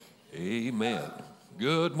Amen.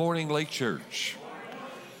 Good morning, Lake Church.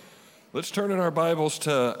 Let's turn in our Bibles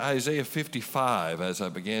to Isaiah 55 as I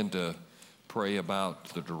began to pray about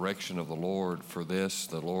the direction of the Lord for this.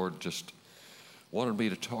 The Lord just wanted me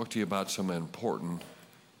to talk to you about some important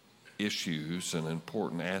issues and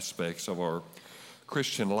important aspects of our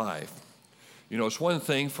Christian life. You know, it's one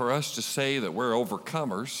thing for us to say that we're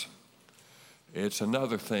overcomers. It's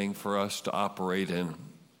another thing for us to operate in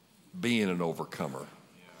being an overcomer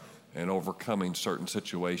and overcoming certain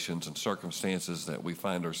situations and circumstances that we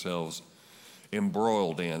find ourselves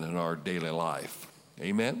embroiled in our daily life.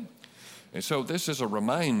 Amen? And so this is a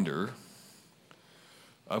reminder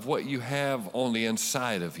of what you have on the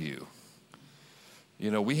inside of you. You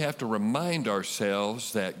know, we have to remind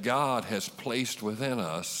ourselves that God has placed within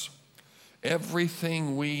us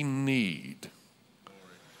everything we need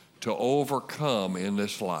to overcome in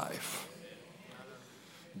this life.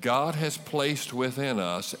 God has placed within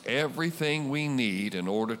us everything we need in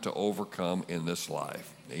order to overcome in this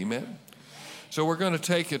life. Amen? So we're going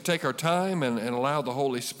to take our time and allow the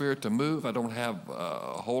Holy Spirit to move. I don't have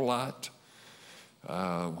a whole lot.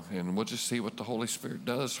 And we'll just see what the Holy Spirit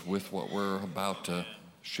does with what we're about to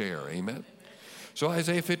share. Amen? So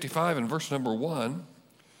Isaiah 55 and verse number 1.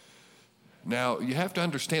 Now, you have to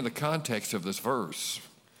understand the context of this verse.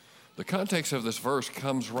 The context of this verse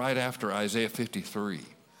comes right after Isaiah 53.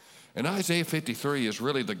 And Isaiah 53 is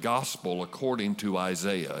really the gospel according to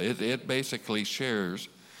Isaiah. It basically shares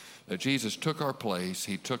that Jesus took our place.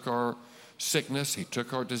 He took our sickness. He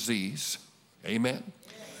took our disease. Amen?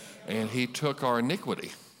 And he took our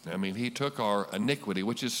iniquity. He took our iniquity,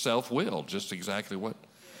 which is self-will, just exactly what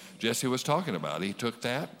Jesse was talking about. He took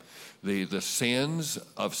that, the sins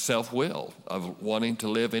of self-will, of wanting to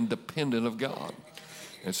live independent of God.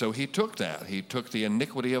 And so he took that. He took the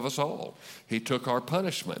iniquity of us all. He took our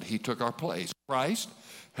punishment. He took our place. Christ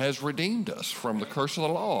has redeemed us from the curse of the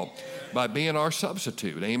law by being our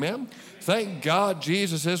substitute. Amen? Thank God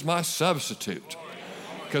Jesus is my substitute.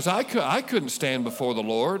 Because I couldn't stand before the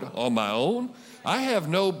Lord on my own. I have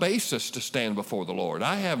no basis to stand before the Lord.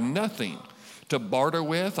 I have nothing to barter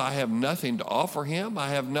with. I have nothing to offer him. I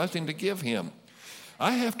have nothing to give him.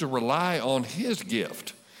 I have to rely on his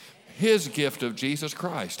gift of Jesus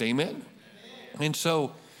Christ. Amen? And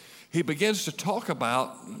so he begins to talk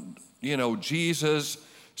about, Jesus'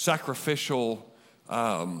 sacrificial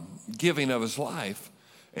giving of his life.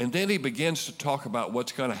 And then he begins to talk about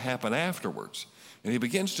what's going to happen afterwards. And he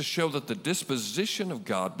begins to show that the disposition of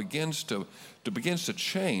God begins to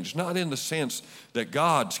change, not in the sense that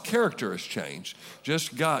God's character has changed,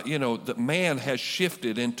 just God, that man has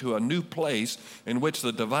shifted into a new place in which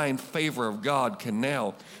the divine favor of God can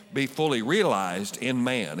now be fully realized in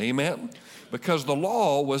man. Amen? Because the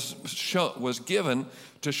law was given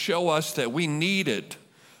to show us that we needed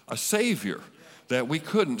a Savior, that we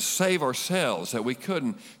couldn't save ourselves, that we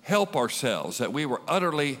couldn't help ourselves, that we were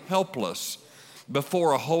utterly helpless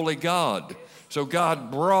before a holy God. So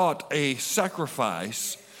God brought a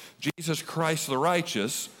sacrifice, Jesus Christ the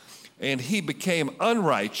righteous, and he became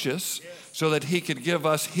unrighteous so that he could give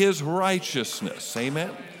us his righteousness.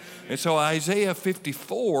 Amen? And so Isaiah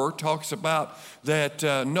 54 talks about that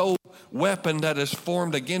no weapon that is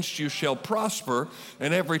formed against you shall prosper,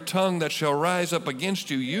 and every tongue that shall rise up against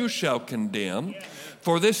you, you shall condemn.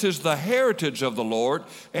 For this is the heritage of the Lord,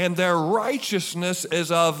 and their righteousness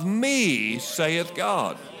is of me, saith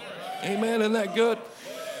God. Amen. Isn't that good?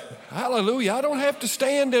 Hallelujah. I don't have to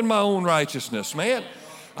stand in my own righteousness, man.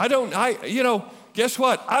 Guess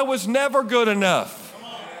what? I was never good enough.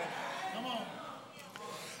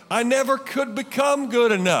 I never could become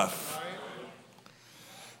good enough.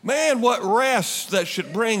 Man, what rest that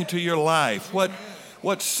should bring to your life,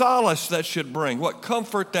 what solace that should bring, what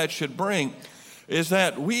comfort that should bring, is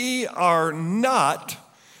that we are not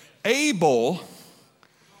able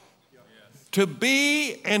to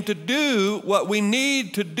be and to do what we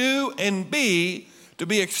need to do and be to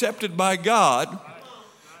be accepted by God,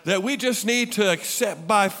 that we just need to accept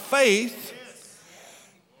by faith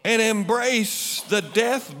and embrace the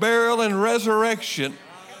death, burial, and resurrection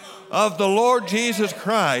of the Lord Jesus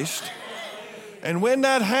Christ. And when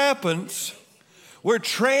that happens, we're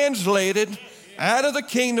translated out of the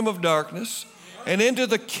kingdom of darkness and into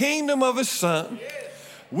the kingdom of his Son.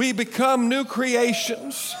 We become new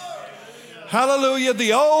creations. Hallelujah.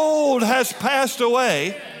 The old has passed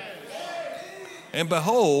away. And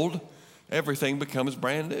behold, everything becomes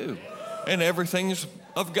brand new. And everything is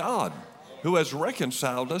of God, who has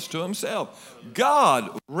reconciled us to himself.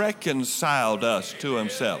 God reconciled us to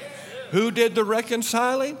himself. Who did the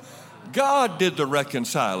reconciling? God did the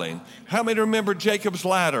reconciling. How many remember Jacob's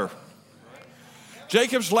ladder?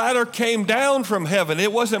 Jacob's ladder came down from heaven.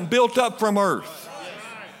 It wasn't built up from earth.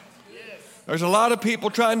 There's a lot of people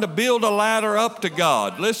trying to build a ladder up to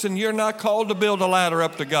God. Listen, you're not called to build a ladder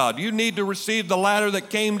up to God. You need to receive the ladder that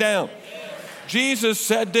came down. Jesus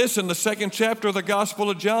said this in the 2nd chapter of the Gospel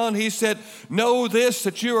of John. He said, know this,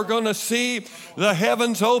 that you are going to see the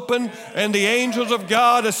heavens open and the angels of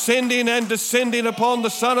God ascending and descending upon the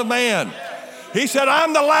Son of Man. He said,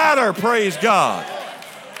 I'm the ladder, praise God.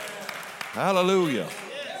 Hallelujah.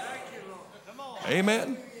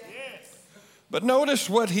 Amen. But notice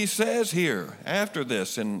what he says here after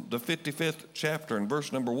this in the 55th chapter in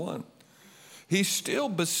verse number 1. He still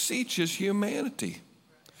beseeches humanity.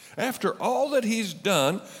 After all that he's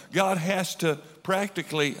done, God has to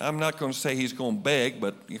practically, I'm not going to say he's going to beg,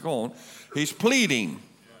 but he's pleading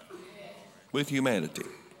with humanity.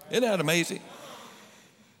 Isn't that amazing?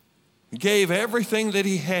 He gave everything that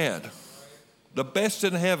he had, the best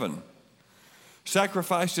in heaven,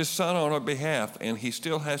 sacrificed his son on our behalf, and he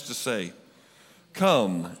still has to say,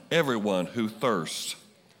 come, everyone who thirsts,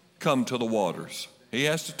 come to the waters. He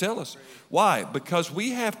has to tell us. Why? Because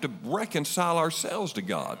we have to reconcile ourselves to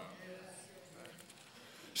God.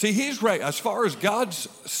 See, he's as far as God's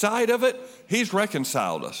side of it, he's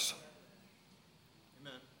reconciled us.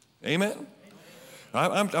 Amen?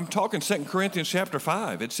 I'm talking 2 Corinthians chapter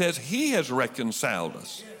 5. It says he has reconciled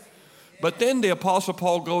us. But then the Apostle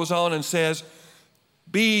Paul goes on and says,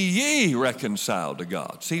 be ye reconciled to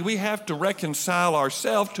God. See, we have to reconcile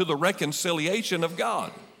ourselves to the reconciliation of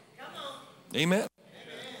God. Amen?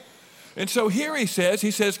 And so here he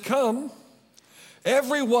says, come,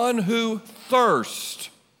 everyone who thirsts,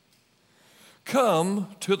 come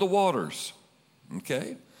to the waters.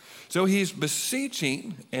 Okay? So he's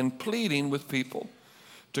beseeching and pleading with people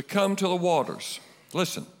to come to the waters.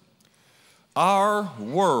 Listen, our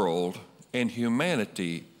world and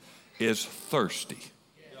humanity is thirsty.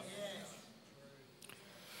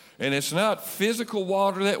 And it's not physical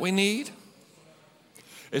water that we need.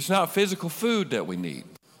 It's not physical food that we need.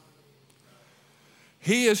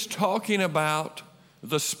 He is talking about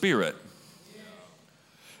the Spirit.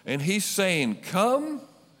 And he's saying, come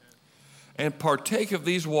and partake of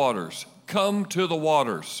these waters. Come to the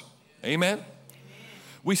waters. Amen?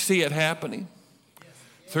 We see it happening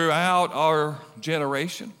throughout our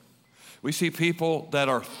generation. We see people that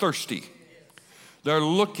are thirsty. They're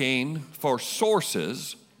looking for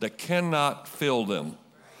sources that cannot fill them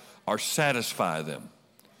or satisfy them.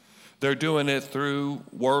 They're doing it through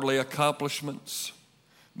worldly accomplishments,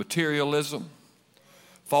 materialism,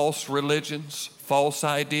 false religions, false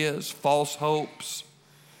ideas, false hopes,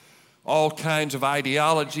 all kinds of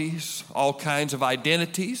ideologies, all kinds of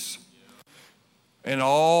identities. And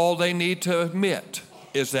all they need to admit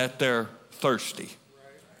is that they're thirsty.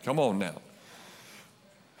 Come on now.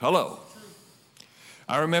 Hello.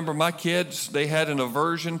 I remember my kids, they had an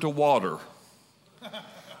aversion to water.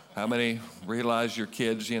 How many realize your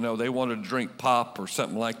kids, they wanted to drink pop or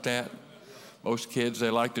something like that? Most kids, they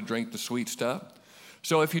like to drink the sweet stuff.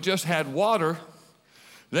 So if you just had water,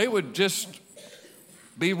 they would just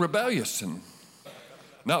be rebellious and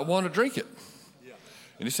not want to drink it.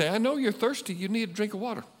 And you say, I know you're thirsty. You need a drink of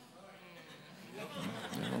water.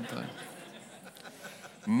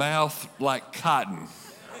 Mouth like cotton.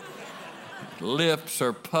 Lips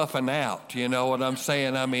are puffing out. You know what I'm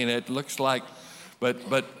saying? I mean, it looks like,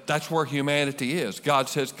 but that's where humanity is. God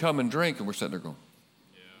says, come and drink. And we're sitting there going,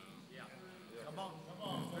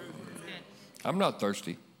 I'm not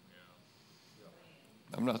thirsty.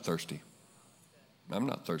 I'm not thirsty. I'm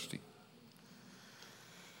not thirsty.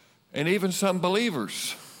 And even some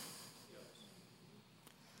believers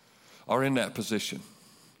are in that position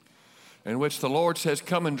in which the Lord says,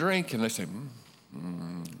 come and drink. And they say,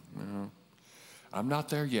 no, I'm not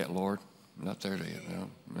there yet, Lord. I'm not there yet.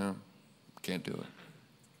 No, can't do it.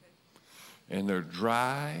 And they're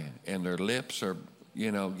dry and their lips are,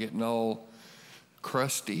 getting all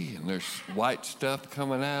crusty, and there's white stuff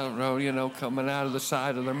coming out, coming out of the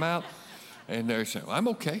side of their mouth. And they're saying, I'm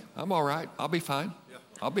okay. I'm all right. I'll be fine.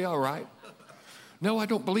 I'll be all right. No, I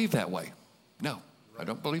don't believe that way. No, I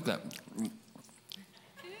don't believe that.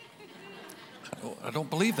 I don't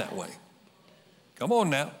believe that way. Come on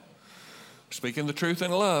now. Speaking the truth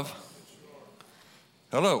in love.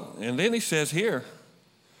 Hello. And then he says here,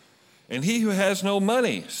 and he who has no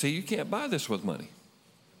money. See, you can't buy this with money.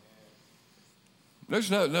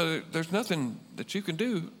 There's nothing that you can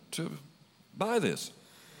do to buy this.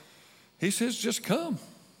 He says, just come.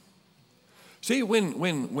 See,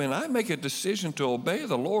 when I make a decision to obey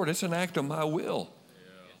the Lord, it's an act of my will.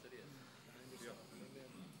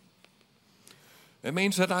 It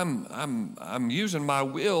means that I'm using my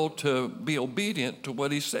will to be obedient to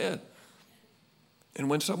what he said. And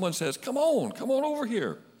when someone says, come on over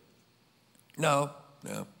here. No,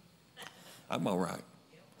 I'm all right.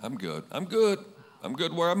 I'm good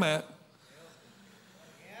where I'm at.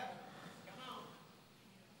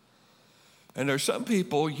 And there's some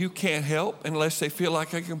people you can't help unless they feel like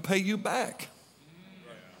they can pay you back.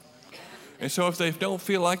 And so if they don't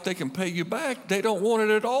feel like they can pay you back, they don't want it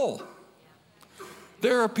at all.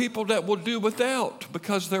 There are people that will do without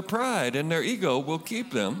because their pride and their ego will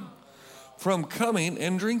keep them from coming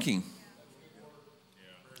and drinking.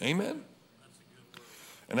 Amen?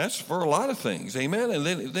 And that's for a lot of things. Amen?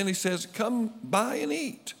 And then he says, come buy and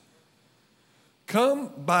eat.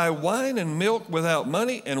 Come buy wine and milk without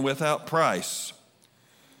money and without price.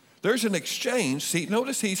 There's an exchange. See,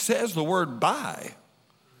 notice he says the word buy.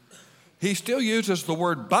 He still uses the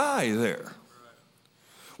word buy there.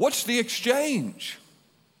 What's the exchange?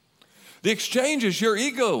 The exchange is your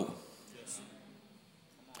ego.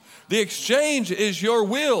 The exchange is your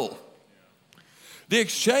will. The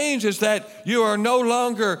exchange is that you are no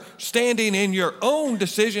longer standing in your own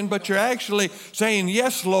decision, but you're actually saying,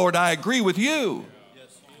 yes, Lord, I agree with you.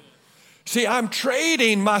 See, I'm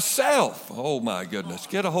trading myself. Oh, my goodness.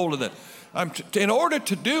 Get a hold of that. In order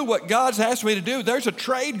to do what God's asked me to do, there's a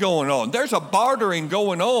trade going on. There's a bartering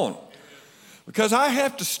going on. Because I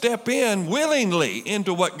have to step in willingly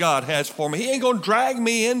into what God has for me. He ain't going to drag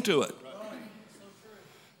me into it.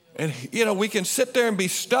 And, we can sit there and be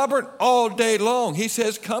stubborn all day long. He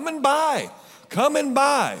says, come and buy. Come and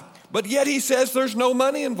buy. But yet he says there's no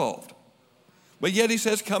money involved. But yet he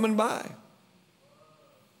says, come and buy.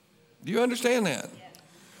 Do you understand that?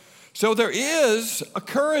 So there is a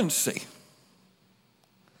currency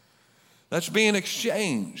that's being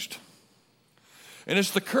exchanged. And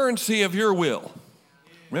it's the currency of your will.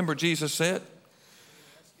 Remember Jesus said,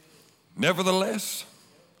 nevertheless,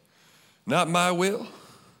 not my will,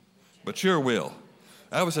 but your will.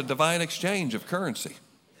 That was a divine exchange of currency.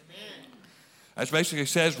 That basically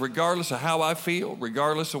says, regardless of how I feel,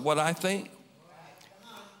 regardless of what I think,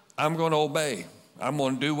 I'm going to obey. I'm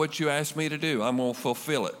going to do what you asked me to do. I'm going to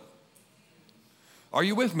fulfill it. Are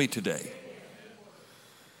you with me today?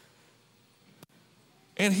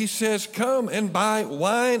 And he says, come and buy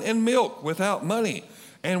wine and milk without money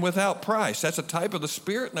and without price. That's a type of the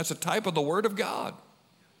Spirit, and that's a type of the Word of God.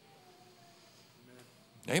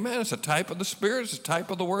 Amen. It's a type of the Spirit. It's a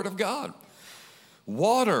type of the Word of God.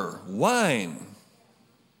 Water, wine,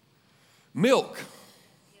 milk.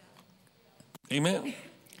 Amen.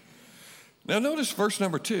 Now notice verse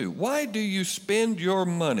number 2. Why do you spend your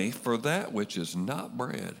money for that which is not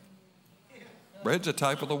bread? Bread's a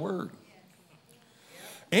type of the Word.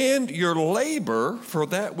 And your labor for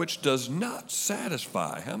that which does not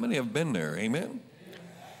satisfy. How many have been there? Amen.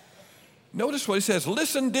 Notice what he says.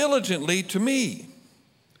 Listen diligently to me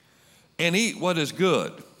and eat what is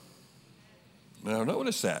good. Now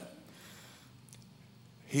notice that.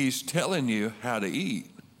 He's telling you how to eat.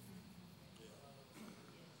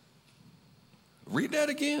 Read that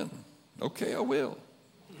again. Okay, I will.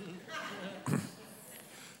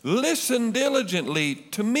 Listen diligently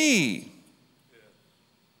to me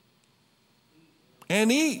and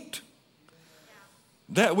eat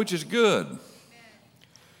that which is good.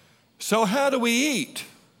 So how do we eat?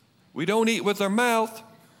 We don't eat with our mouth.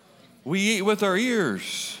 We eat with our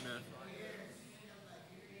ears.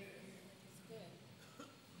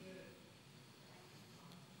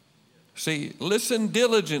 See, listen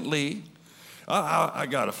diligently. I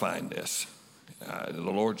got to find this. The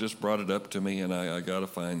Lord just brought it up to me, and I got to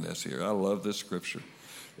find this here. I love this scripture.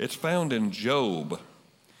 It's found in Job.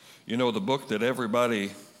 You know, the book that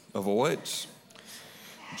everybody avoids?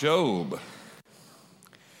 Job.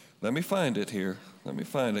 Let me find it here. Let me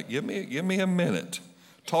find it. Give me a minute.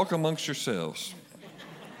 Talk amongst yourselves.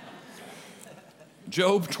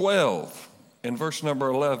 Job 12 in verse number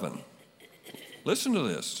 11. Listen to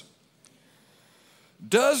this.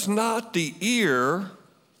 Does not the ear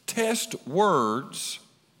test words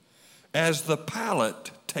as the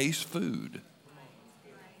palate tastes food?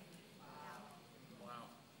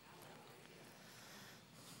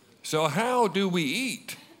 So how do we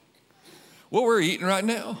eat? Well, we're eating right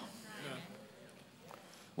now.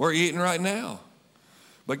 We're eating right now.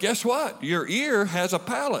 But guess what? Your ear has a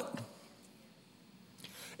palate.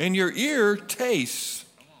 And your ear tastes.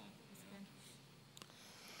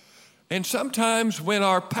 And sometimes when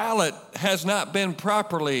our palate has not been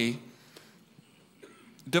properly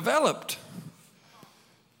developed,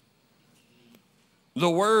 the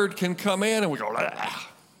word can come in and we go, ah.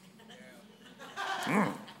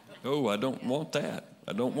 Oh, I don't want that.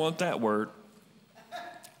 I don't want that word.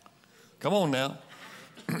 Come on now.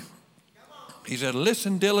 He said,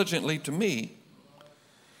 listen diligently to me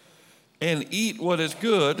and eat what is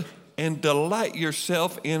good and delight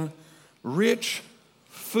yourself in rich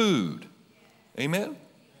food. Amen?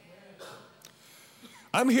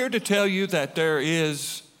 I'm here to tell you that there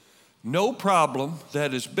is no problem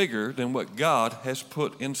that is bigger than what God has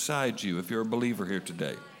put inside you if you're a believer here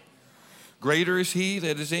today. Greater is he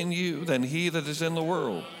that is in you than he that is in the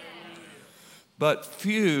world. But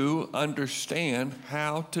few understand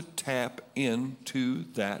how to tap into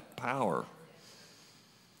that power.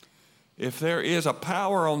 If there is a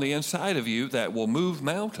power on the inside of you that will move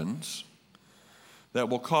mountains, that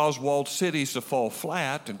will cause walled cities to fall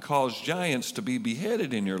flat and cause giants to be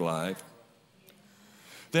beheaded in your life,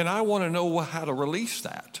 then I want to know how to release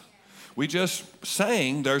that. We just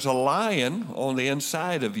sang there's a lion on the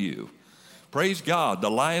inside of you. Praise God.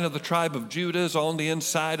 The Lion of the tribe of Judah is on the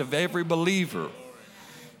inside of every believer.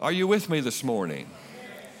 Are you with me this morning?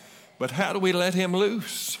 But how do we let him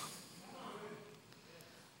loose?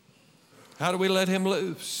 How do we let him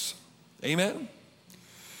loose? Amen?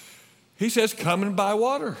 He says, come and buy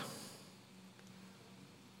water.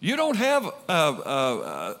 You don't have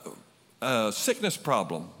a sickness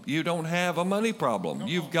problem. You don't have a money problem.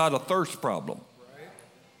 You've got a thirst problem.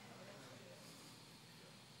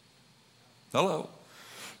 Hello.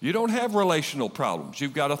 You don't have relational problems.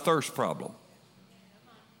 You've got a thirst problem.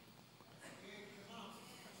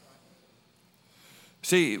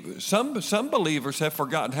 See, some believers have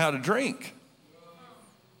forgotten how to drink.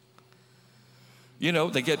 You know,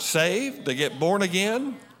 they get saved, they get born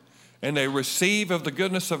again, and they receive of the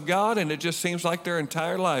goodness of God, and it just seems like their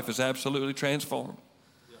entire life is absolutely transformed.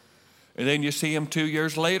 And then you see them 2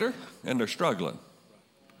 years later, and they're struggling.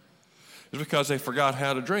 It's because they forgot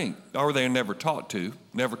how to drink, or they're never taught to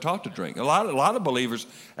drink. A lot of believers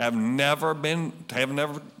have never been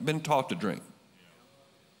taught to drink.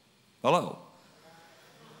 Hello.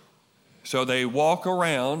 So they walk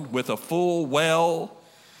around with a full well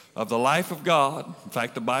of the life of God. In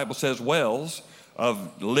fact, the Bible says wells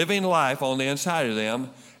of living life on the inside of them,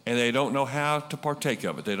 and they don't know how to partake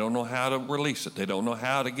of it. They don't know how to release it. They don't know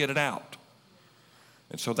how to get it out.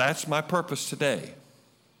 And so that's my purpose today.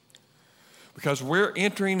 Because we're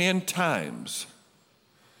entering in times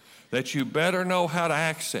that you better know how to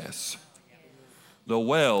access the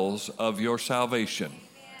wells of your salvation.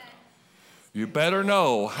 You better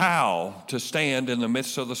know how to stand in the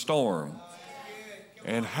midst of the storm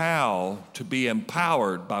and how to be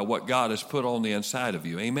empowered by what God has put on the inside of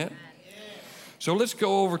you. Amen? So let's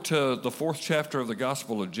go over to the 4th chapter of the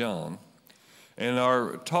Gospel of John. And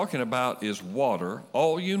our talking about is water.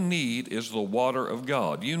 All you need is the water of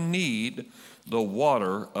God. You need the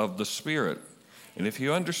water of the Spirit. And if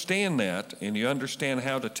you understand that and you understand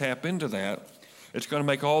how to tap into that, it's going to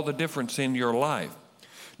make all the difference in your life.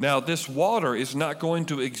 Now, this water is not going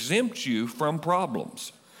to exempt you from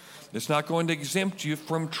problems. It's not going to exempt you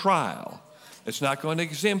from trial. It's not going to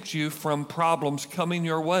exempt you from problems coming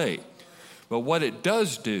your way. But what it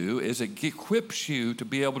does do is it equips you to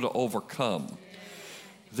be able to overcome.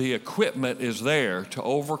 The equipment is there to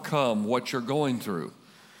overcome what you're going through.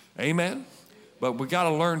 Amen? But we got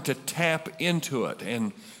to learn to tap into it.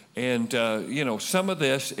 And some of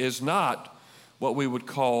this is not what we would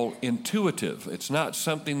call intuitive. It's not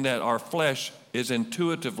something that our flesh is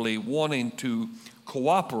intuitively wanting to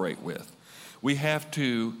cooperate with. We have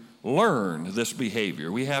to learn this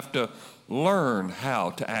behavior. We have to learn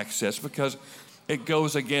how to access, because it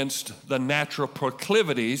goes against the natural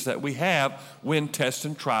proclivities that we have when test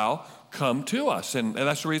and trial come to us. And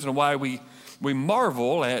that's the reason why we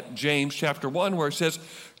marvel at James chapter 1, where it says,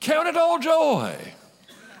 count it all joy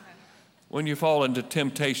when you fall into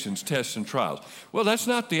temptations, tests, and trials. Well, that's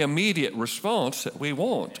not the immediate response that we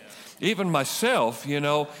want. Even myself,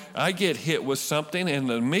 I get hit with something, and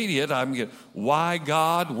the immediate, I'm getting, why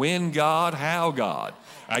God, when God, how God.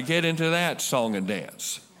 I get into that song and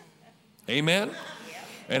dance. Amen?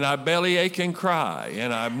 And I bellyache and cry,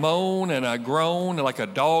 and I moan and I groan like a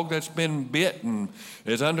dog that's been bit and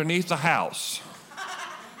is underneath the house.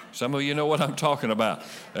 Some of you know what I'm talking about.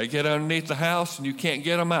 They get underneath the house and you can't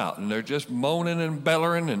get them out, and they're just moaning and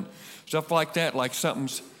bellowing and stuff like that, like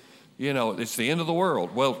something's, it's the end of the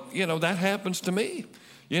world. Well, that happens to me.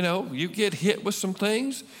 You get hit with some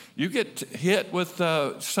things. You get hit with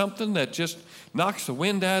something that just knocks the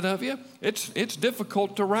wind out of you. It's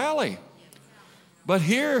difficult to rally. But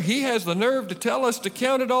here he has the nerve to tell us to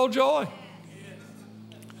count it all joy.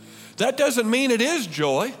 That doesn't mean it is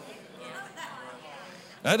joy.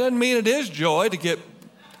 That doesn't mean it is joy to get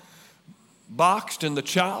boxed in the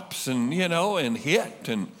chops and, and hit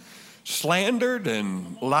and slandered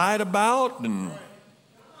and lied about and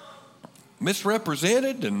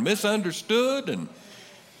misrepresented and misunderstood and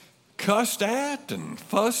cussed at and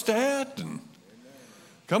fussed at. And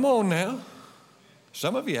come on now.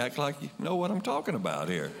 Some of you act like you know what I'm talking about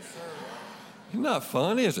here. It's not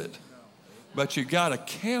fun, is it? But you got to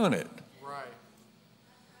count it.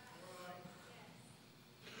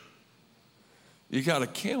 You got to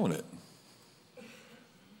count it.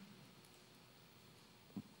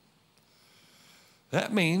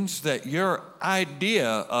 That means that your idea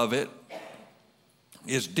of it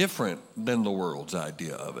is different than the world's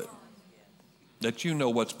idea of it. That you know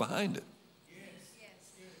what's behind it.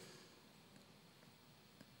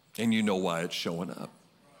 And you know why it's showing up.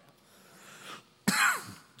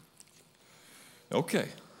 Okay,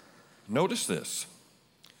 notice this.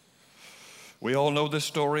 We all know this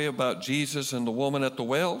story about Jesus and the woman at the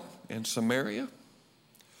well in Samaria.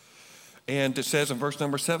 And it says in verse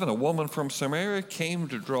number 7, a woman from Samaria came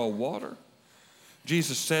to draw water.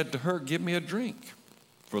 Jesus said to her, give me a drink,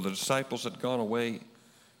 for the disciples had gone away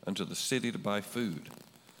unto the city to buy food.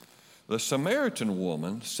 The Samaritan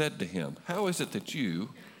woman said to him, how is it that you,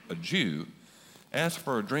 a Jew, ask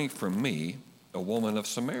for a drink from me, a woman of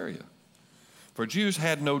Samaria? For Jews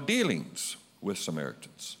had no dealings with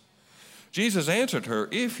Samaritans. Jesus answered her,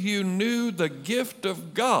 if you knew the gift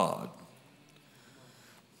of God,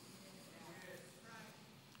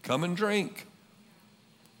 come and drink.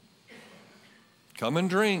 Come and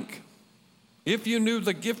drink. If you knew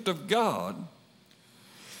the gift of God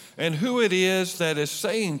and who it is that is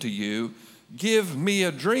saying to you, give me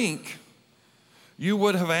a drink, you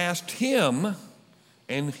would have asked him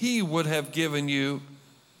and he would have given you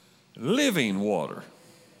living water.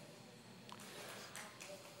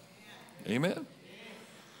 Amen?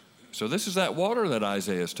 So this is that water that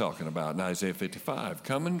Isaiah is talking about in Isaiah 55.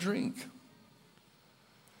 Come and drink.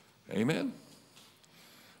 Amen?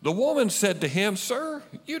 The woman said to him, sir,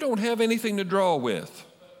 you don't have anything to draw with,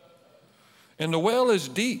 and the well is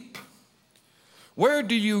deep. Where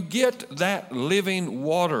do you get that living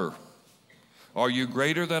water? Are you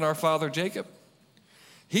greater than our father Jacob?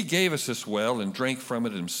 He gave us this well and drank from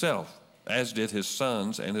it himself, as did his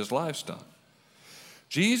sons and his livestock.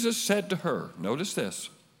 Jesus said to her, notice this,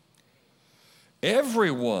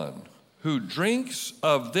 everyone who drinks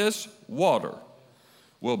of this water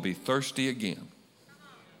will be thirsty again.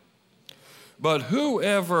 But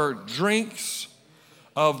whoever drinks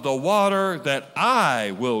of the water that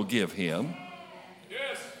I will give him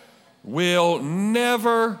will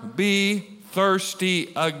never be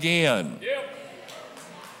thirsty again.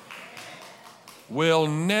 Will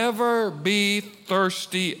never be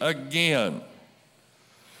thirsty again.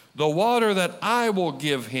 The water that I will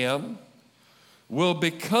give him will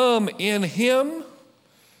become in him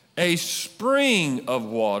a spring of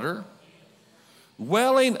water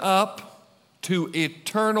welling up to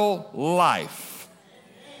eternal life.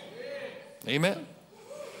 Amen?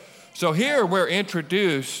 So here we're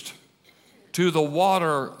introduced to the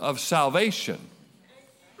water of salvation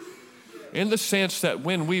in the sense that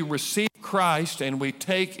when we receive Christ and we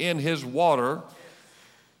take in his water,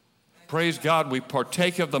 praise God, we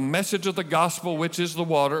partake of the message of the gospel, which is the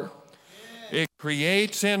water. It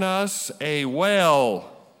creates in us a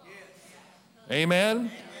well.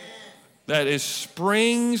 Amen? That is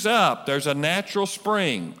springs up. There's a natural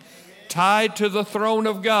spring tied to the throne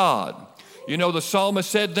of God. You know, the psalmist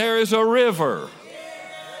said, there is a river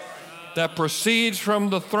that proceeds from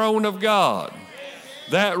the throne of God.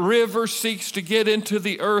 That river seeks to get into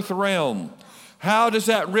the earth realm. How does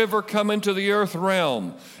that river come into the earth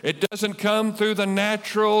realm? It doesn't come through the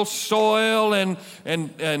natural soil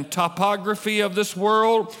and topography of this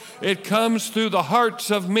world. It comes through the hearts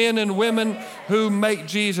of men and women who make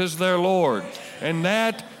Jesus their Lord. And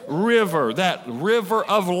that river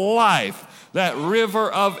of life, that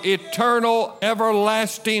river of eternal,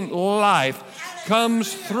 everlasting life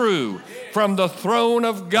comes through from the throne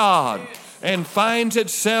of God and finds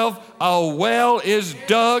itself, a well is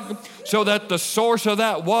dug so that the source of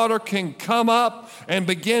that water can come up and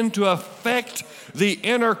begin to affect the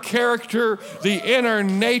inner character, the inner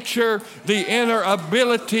nature, the inner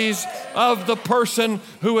abilities of the person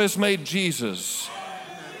who has made Jesus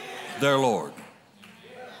their Lord.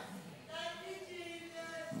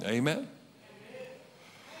 Amen.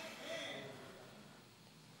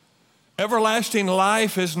 Everlasting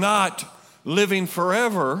life is not living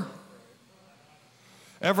forever.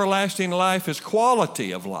 Everlasting life is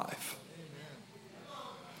quality of life.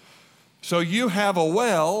 So you have a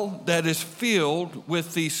well that is filled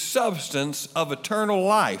with the substance of eternal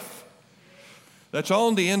life that's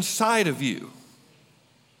on the inside of you.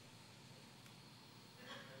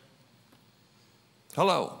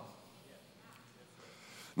 Hello.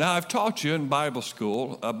 Now, I've taught you in Bible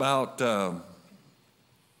school about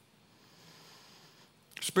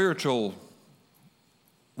spiritual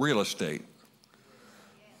real estate.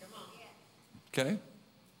 Okay?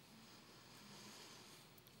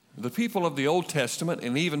 The people of the Old Testament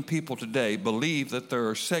and even people today believe that there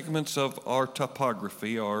are segments of our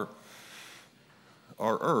topography, our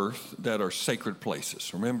earth, that are sacred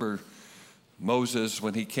places. Remember Moses,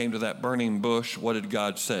 when he came to that burning bush, what did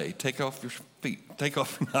God say? Take off your feet.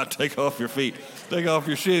 Not take off your feet. Take off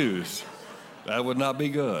your shoes. That would not be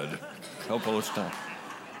good. Hopefully it's not.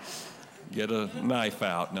 Get a knife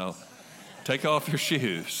out. No. Take off your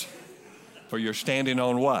shoes. For you're standing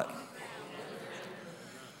on what?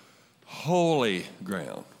 Holy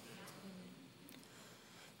ground.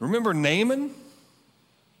 Remember Naaman?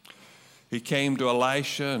 He came to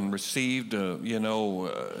Elisha and received,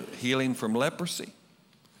 healing from leprosy.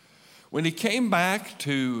 When he came back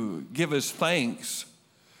to give his thanks,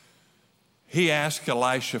 he asked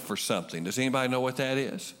Elisha for something. Does anybody know what that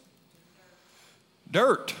is?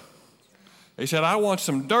 Dirt. He said, I want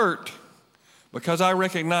some dirt because I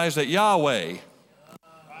recognize that Yahweh,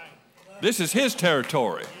 this is his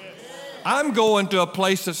territory. I'm going to a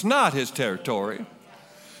place that's not his territory.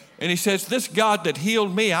 And he says, this God that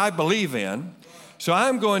healed me, I believe in. So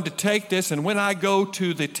I'm going to take this, and when I go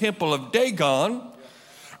to the temple of Dagon,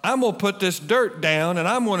 I'm going to put this dirt down, and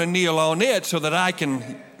I'm going to kneel on it so that I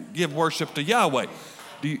can give worship to Yahweh.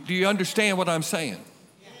 Do you understand what I'm saying?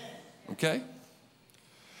 Okay?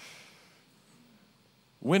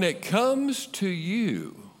 When it comes to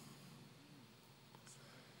you,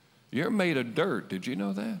 you're made of dirt. Did you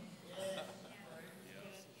know that?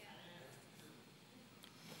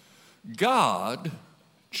 God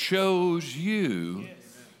chose you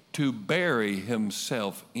to bury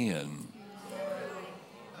himself in.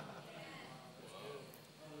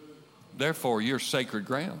 Therefore, you're sacred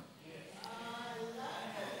ground.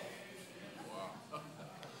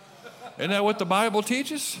 Isn't that what the Bible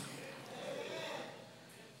teaches?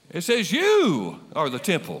 It says you are the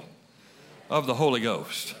temple of the Holy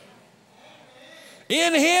Ghost.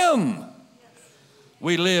 In him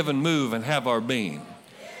we live and move and have our being.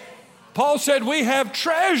 Paul said we have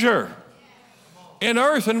treasure in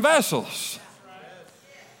earthen vessels.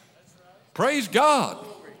 Praise God.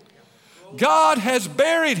 God has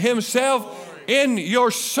buried himself in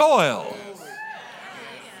your soil.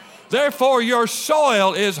 Therefore, your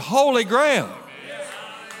soil is holy ground.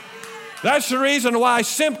 That's the reason why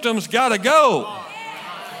symptoms got to go.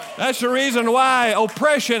 That's the reason why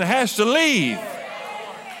oppression has to leave.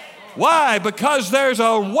 Why? Because there's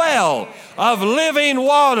a well of living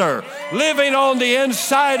water living on the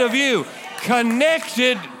inside of you,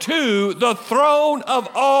 connected to the throne of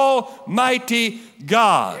Almighty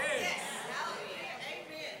God.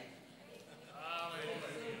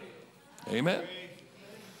 Amen.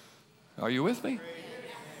 Are you with me?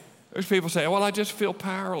 There's people say, well, I just feel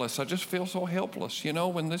powerless. I just feel so helpless.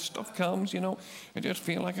 When this stuff comes, I just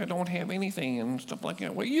feel like I don't have anything and stuff like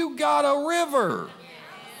that. Well, you got a river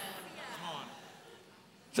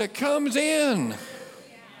that comes in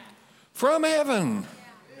from heaven,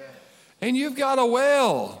 and you've got a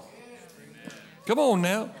well. Come on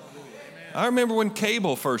now. I remember when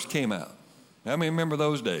cable first came out. How many remember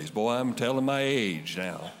those days? Boy, I'm telling my age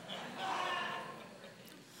now.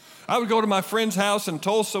 I would go to my friend's house in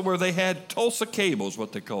Tulsa where they had Tulsa Cable is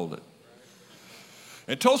what they called it.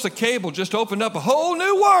 And Tulsa Cable just opened up a whole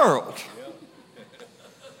new world.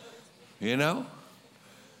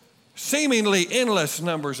 Seemingly endless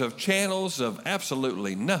numbers of channels of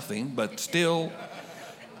absolutely nothing, but still,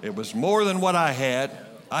 it was more than what I had.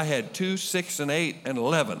 I had 2, 6, and 8, and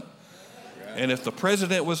 11. And if the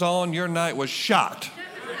president was on, your night was shot.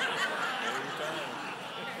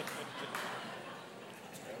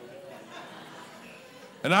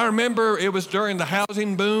 And I remember it was during the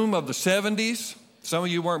housing boom of the 70s. Some of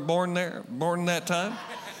you weren't born in that time,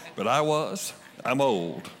 but I was. I'm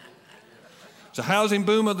old. It's a housing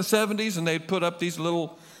boom of the 70s, and they'd put up these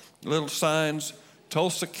little signs,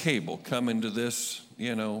 Tulsa Cable coming to this,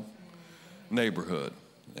 neighborhood.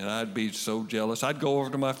 And I'd be so jealous. I'd go over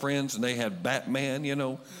to my friends, and they had Batman,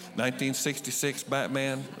 1966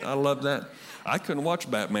 Batman. I loved that. I couldn't watch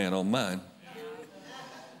Batman on mine.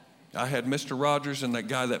 I had Mr. Rogers and that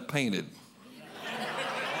guy that painted.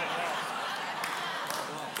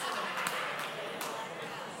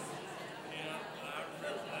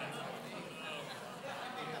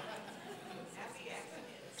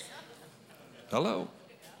 Hello.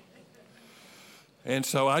 And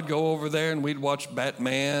so I'd go over there and we'd watch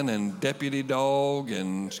Batman and Deputy Dog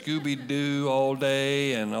and Scooby-Doo all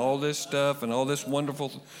day and all this stuff and all this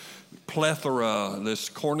wonderful plethora, this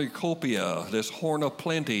cornucopia, this horn of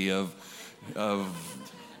plenty of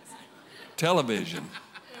television.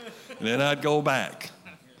 And then I'd go back.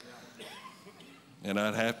 And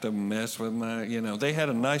I'd have to mess with they had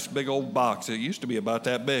a nice big old box. It used to be about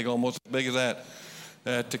that big, almost as big as that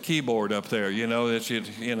keyboard up there, that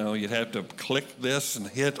you'd have to click this and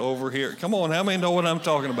hit over here. Come on, how many know what I'm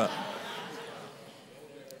talking about?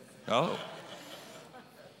 Oh.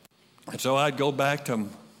 And so I'd go back to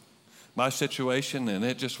my situation, and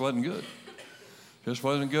it just wasn't good. Just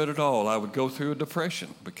wasn't good at all. I would go through a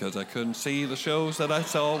depression because I couldn't see the shows that I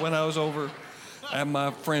saw when I was over at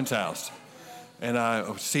my friend's house. And I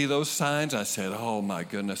would see those signs. I said, oh, my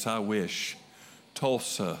goodness, I wish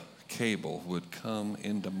Tulsa cable would come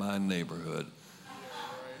into my neighborhood.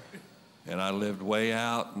 And I lived way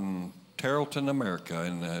out in Tarleton, America,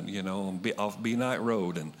 and off B Night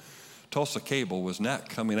Road, and Tulsa cable was not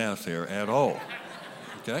coming out there at all.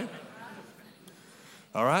 Okay?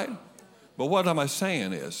 All right? But what am I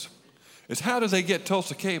saying is how do they get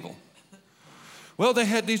Tulsa cable? Well, they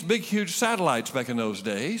had these big, huge satellites back in those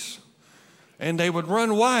days, and they would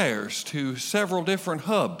run wires to several different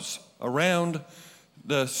hubs around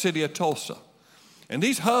the city of Tulsa. And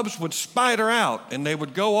these hubs would spider out, and they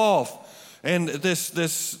would go off, and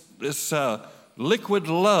this liquid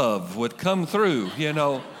love would come through,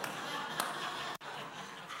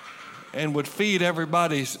 and would feed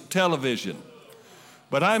everybody's television.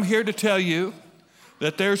 But I'm here to tell you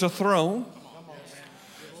that there's a throne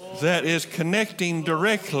that is connecting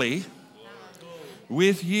directly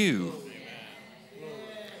with you.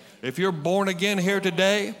 If you're born again here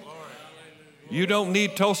today, you don't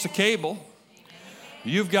need Tulsa cable.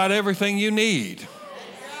 You've got everything you need.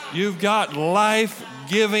 You've got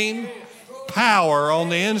life-giving power on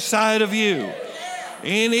the inside of you.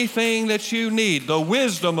 Anything that you need, the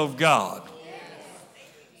wisdom of God,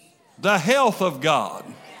 the health of God,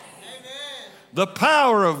 the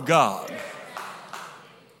power of God,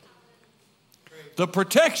 the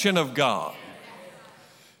protection of God,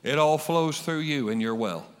 it all flows through you and you're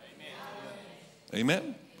well.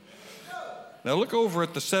 Amen? Now look over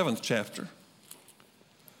at the 7th chapter.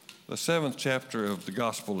 The 7th chapter of the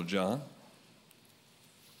Gospel of John.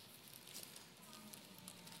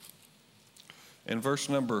 And verse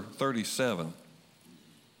number 37.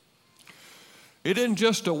 It isn't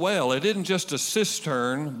just a well. It isn't just a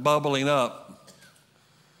cistern bubbling up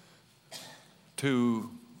to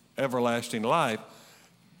everlasting life.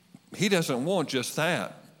 He doesn't want just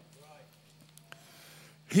that.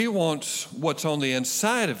 He wants what's on the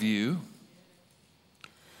inside of you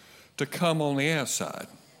to come on the outside.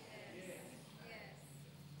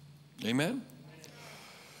 Amen?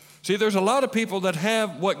 See, there's a lot of people that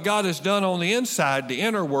have what God has done on the inside, the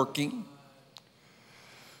inner working,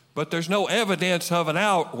 but there's no evidence of an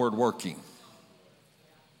outward working.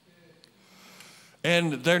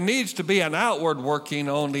 And there needs to be an outward working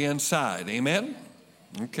on the inside. Amen?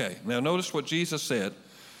 Okay, now notice what Jesus said.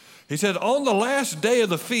 He said, on the last day of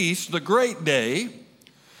the feast, the great day,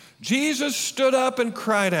 Jesus stood up and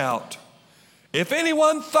cried out, if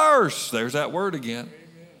anyone thirsts, there's that word again.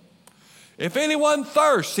 If anyone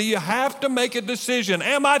thirsts, see, you have to make a decision.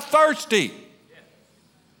 Am I thirsty?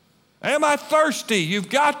 Am I thirsty? You've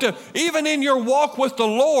got to, even in your walk with the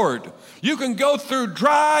Lord, you can go through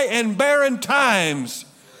dry and barren times.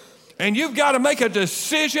 And you've got to make a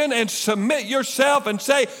decision and submit yourself and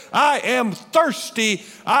say, I am thirsty.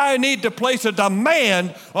 I need to place a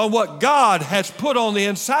demand on what God has put on the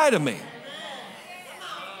inside of me.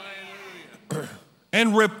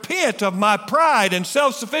 And repent of my pride and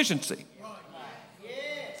self-sufficiency.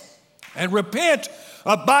 And repent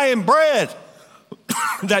of buying bread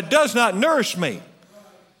that does not nourish me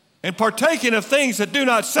and partaking of things that do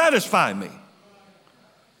not satisfy me.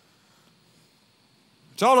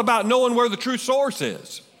 It's all about knowing where the true source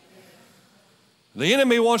is. The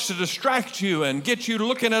enemy wants to distract you and get you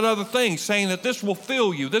looking at other things, saying that this will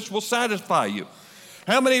fill you, this will satisfy you.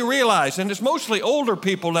 How many realize, and it's mostly older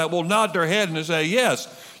people that will nod their head and say, yes,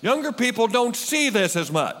 younger people don't see this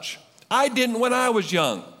as much. I didn't when I was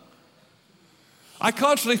young. I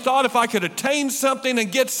constantly thought if I could attain something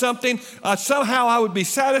and get something, somehow I would be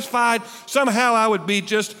satisfied, somehow I would be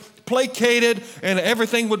just placated, and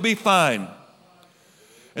everything would be fine.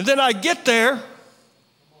 And then I get there,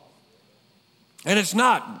 and it's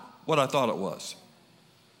not what I thought it was.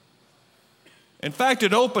 In fact,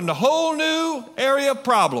 it opened a whole new area of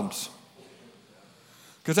problems,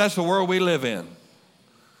 because that's the world we live in.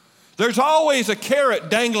 There's always a carrot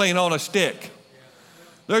dangling on a stick.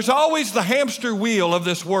 There's always the hamster wheel of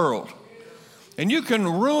this world. And you can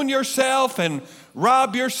ruin yourself and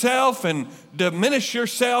rob yourself and diminish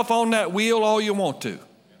yourself on that wheel all you want to.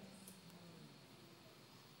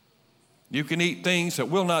 You can eat things that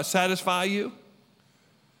will not satisfy you.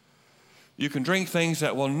 You can drink things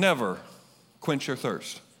that will never quench your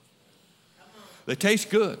thirst. They taste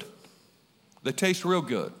good. They taste real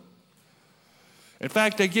good. In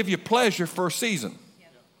fact, they give you pleasure for a season.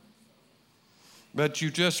 But you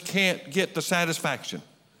just can't get the satisfaction.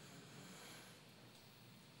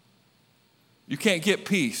 You can't get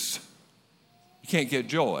peace. You can't get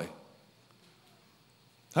joy.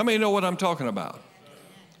 How many know what I'm talking about?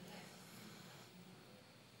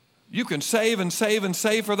 You can save and save and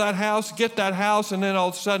save for that house, get that house, and then all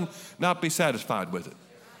of a sudden not be satisfied with it.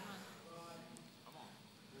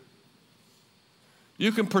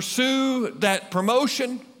 You can pursue that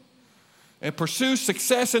promotion and pursue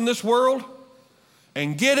success in this world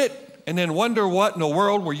and get it and then wonder what in the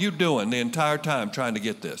world were you doing the entire time trying to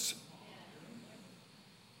get this.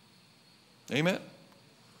 Amen?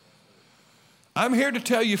 I'm here to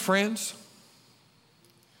tell you, friends,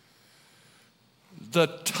 the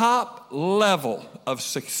top level of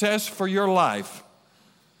success for your life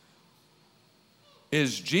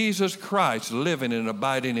is Jesus Christ living and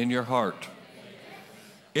abiding in your heart.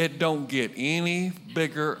 It don't get any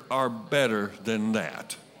bigger or better than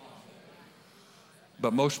that.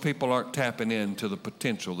 But most people aren't tapping into the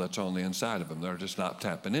potential that's on the inside of them. They're just not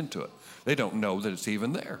tapping into it. They don't know that it's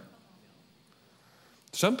even there.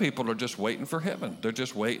 Some people are just waiting for heaven. They're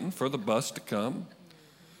just waiting for the bus to come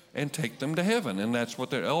and take them to heaven. And that's what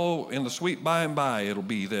they're, oh, in the sweet by and by, it'll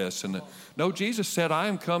be this. And no, Jesus said, I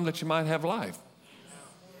am come that you might have life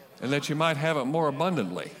and that you might have it more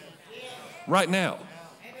abundantly. Right now.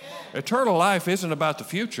 Eternal life isn't about the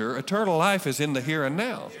future. Eternal life is in the here and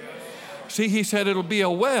now. See, he said it'll be a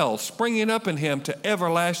well springing up in him to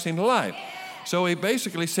everlasting life. So he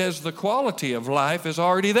basically says the quality of life is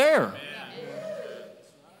already there.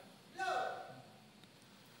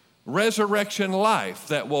 Resurrection life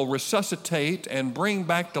that will resuscitate and bring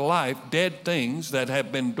back to life dead things that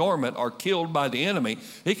have been dormant or killed by the enemy.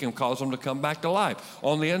 He can cause them to come back to life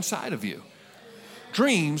on the inside of you.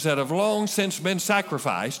 Dreams that have long since been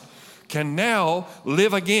sacrificed can now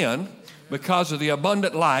live again because of the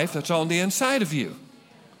abundant life that's on the inside of you.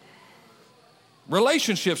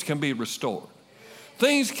 Relationships can be restored.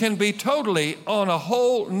 Things can be totally on a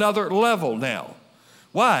whole nother level now.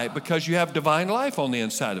 Why? Because you have divine life on the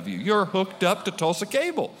inside of you. You're hooked up to Tulsa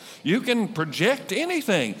cable. You can project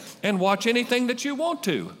anything and watch anything that you want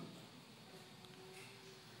to.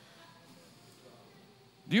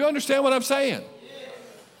 Do you understand what I'm saying?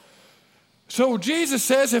 So Jesus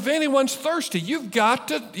says, if anyone's thirsty, you got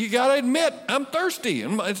to admit, I'm thirsty.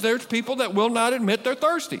 And there's people that will not admit they're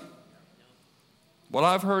thirsty. Well,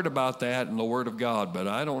 I've heard about that in the Word of God, but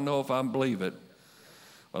I don't know if I believe it.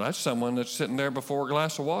 Well, that's someone that's sitting there before a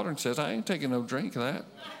glass of water and says, I ain't taking no drink of that.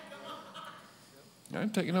 I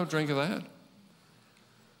ain't taking no drink of that.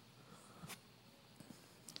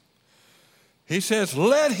 He says,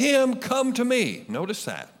 let him come to me. Notice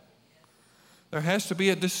that. There has to be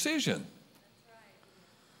a decision.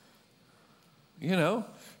 You know,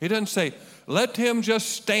 he doesn't say, let him just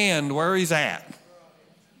stand where he's at.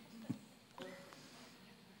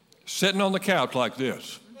 Sitting on the couch like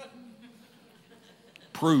this.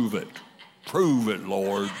 Prove it. Prove it,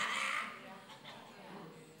 Lord.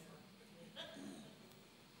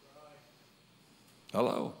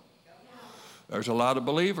 Hello. There's a lot of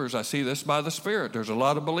believers. I see this by the Spirit. There's a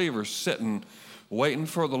lot of believers sitting, waiting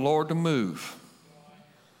for the Lord to move.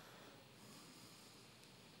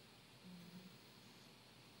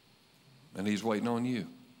 And he's waiting on you.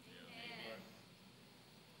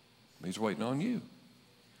 He's waiting on you.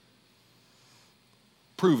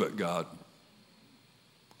 Prove it, God.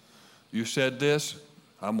 You said this,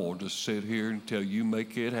 I'm going to just sit here until you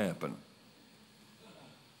make it happen.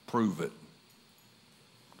 Prove it.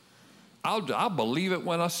 I'll believe it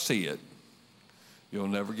when I see it. You'll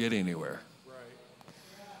never get anywhere.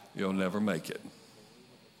 You'll never make it.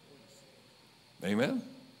 Amen?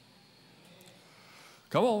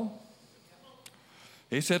 Come on.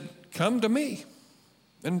 He said, come to me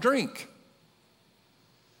and drink.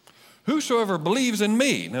 Whosoever believes in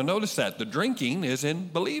me. Now notice that. The drinking is in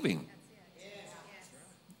believing.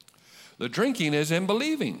 The drinking is in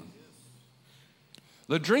believing.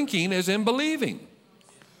 The drinking is in believing.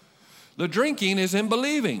 The drinking is in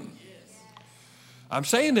believing. I'm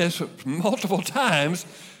saying this multiple times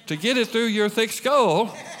to get it through your thick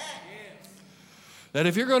skull. That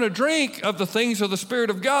if you're going to drink of the things of the Spirit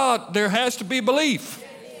of God, there has to be belief.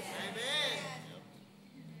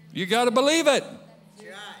 You got to believe it.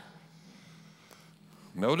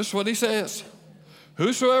 Notice what he says.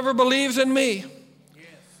 Whosoever believes in me,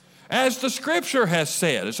 as the scripture has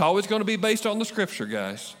said. It's always going to be based on the scripture,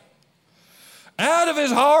 guys. Out of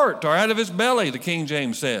his heart, or out of his belly, the King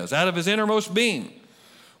James says, out of his innermost being,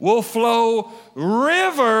 will flow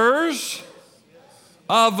rivers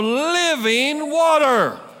of living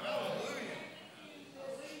water.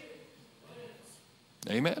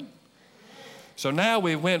 Amen. So now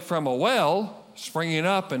we went from a well springing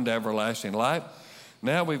up into everlasting life.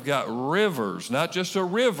 Now we've got rivers, not just a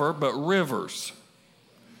river, but rivers.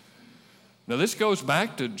 Now this goes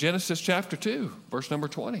back to Genesis chapter 2, verse number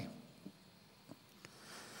 20,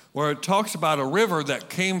 where it talks about a river that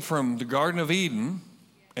came from the Garden of Eden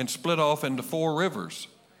and split off into 4 rivers.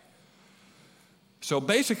 So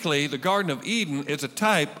basically, the Garden of Eden is a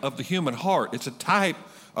type of the human heart. It's a type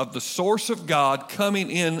of the source of God coming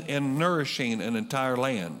in and nourishing an entire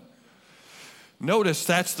land. Notice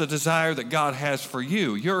that's the desire that God has for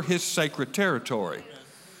you. You're his sacred territory.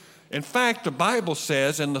 In fact, the Bible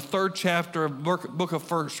says in the 3rd chapter of the book of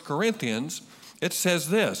 1 Corinthians, it says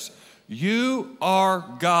this: you are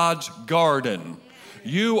God's garden.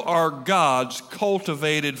 You are God's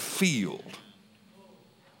cultivated field.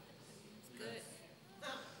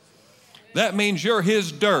 That means you're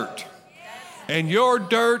his dirt. And your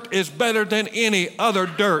dirt is better than any other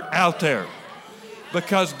dirt out there.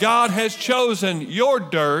 Because God has chosen your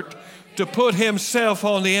dirt to put himself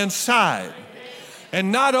on the inside.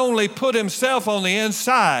 And not only put himself on the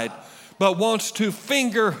inside, but wants to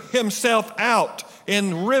finger himself out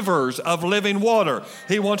in rivers of living water.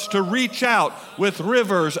 He wants to reach out with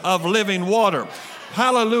rivers of living water.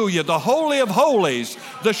 Hallelujah. The Holy of Holies,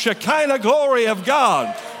 the Shekinah glory of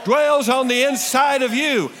God dwells on the inside of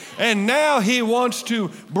you. And now he wants to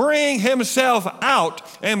bring himself out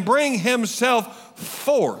and bring himself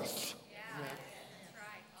forth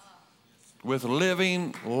with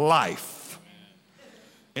living life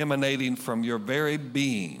emanating from your very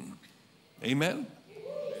being. Amen?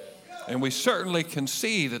 And we certainly can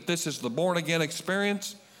see that this is the born-again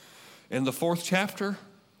experience in the 4th chapter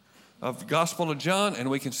of the Gospel of John, and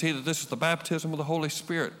we can see that this is the baptism of the Holy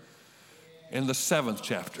Spirit in the 7th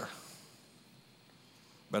chapter.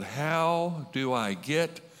 But how do I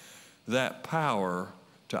get that power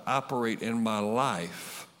to operate in my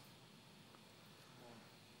life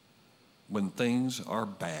when things are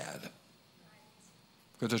bad?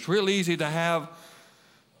 Because it's real easy to have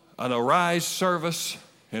an arise service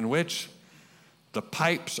in which the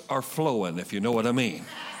pipes are flowing, if you know what I mean.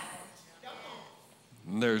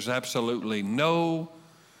 And there's absolutely no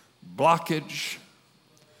blockage,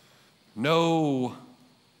 no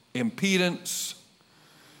impedance,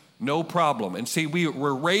 no problem. And see,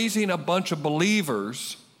 we're raising a bunch of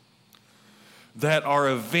believers that are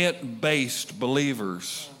event-based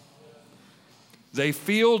believers. They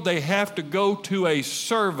feel they have to go to a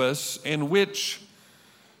service in which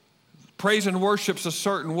praise and worship's a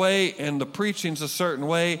certain way and the preaching's a certain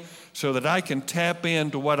way so that I can tap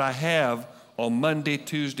into what I have on Monday,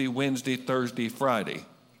 Tuesday, Wednesday, Thursday, Friday.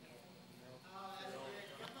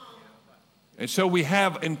 And so we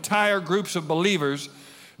have entire groups of believers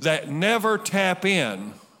that never tap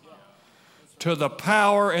in to the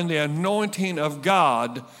power and the anointing of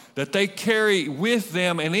God that they carry with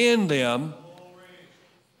them and in them.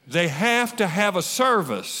 They have to have a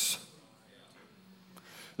service.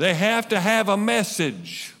 They have to have a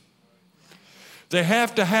message. They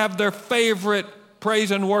have to have their favorite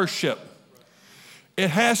praise and worship. It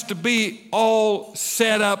has to be all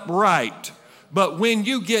set up right. But when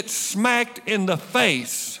you get smacked in the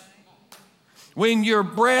face, when your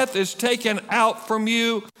breath is taken out from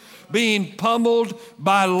you, being pummeled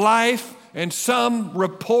by life and some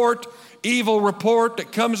report, evil report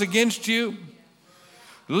that comes against you,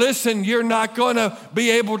 listen, you're not going to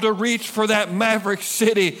be able to reach for that Maverick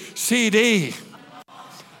City CD.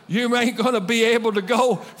 You ain't going to be able to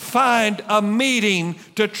go find a meeting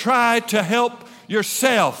to try to help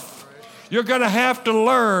yourself. You're going to have to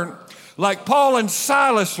learn, like Paul and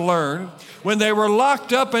Silas learned when they were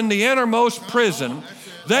locked up in the innermost prison.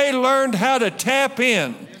 They learned how to tap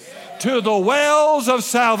in to the wells of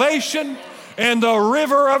salvation and the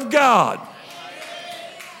river of God.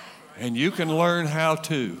 And you can learn how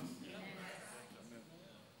to.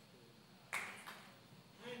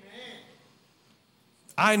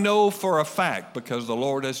 I know for a fact, because the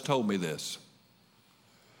Lord has told me this.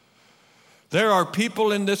 There are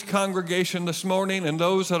people in this congregation this morning and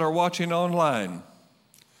those that are watching online.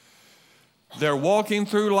 They're walking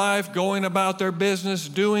through life, going about their business,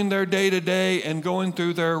 doing their day-to-day, and going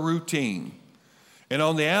through their routine. And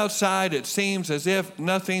on the outside, it seems as if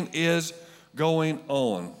nothing is going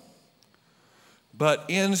on. But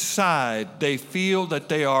inside, they feel that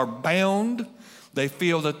they are bound. They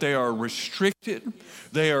feel that they are restricted.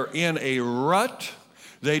 They are in a rut.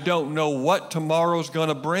 They don't know what tomorrow's going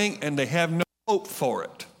to bring, and they have no hope for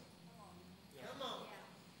it.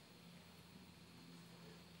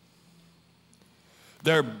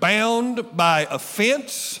 They're bound by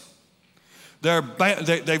offense.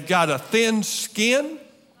 They've got a thin skin.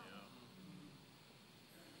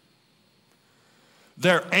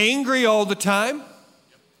 They're angry all the time.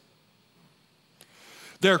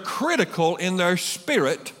 They're critical in their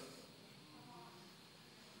spirit.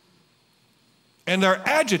 And they're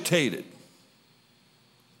agitated,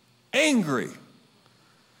 angry,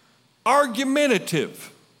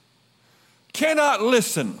 argumentative, cannot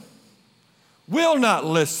listen, will not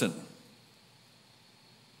listen.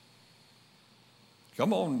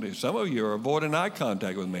 Come on, some of you are avoiding eye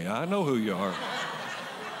contact with me. I know who you are.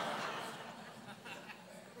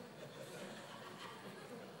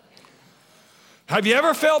 Have you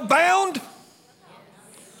ever felt bound?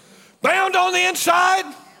 Bound on the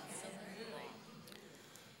inside?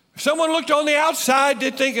 If someone looked on the outside,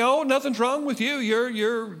 they'd think, oh, nothing's wrong with you.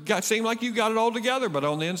 Seem like you got it all together. But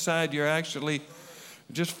on the inside, you're actually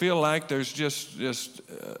just feel like there's just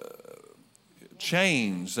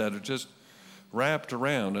chains that are just wrapped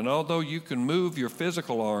around. And although you can move your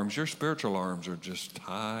physical arms, your spiritual arms are just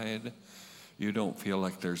tied. You don't feel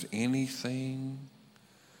like there's anything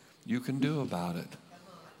you can do about it.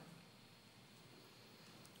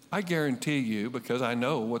 I guarantee you, because I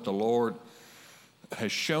know what the Lord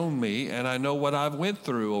has shown me, and I know what I've went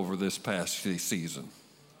through over this past season.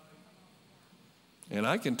 And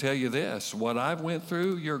I can tell you this, what I've went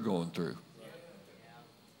through, you're going through.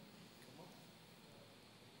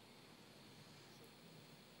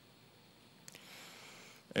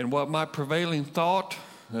 And what my prevailing thought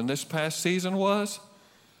in this past season was,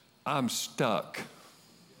 I'm stuck.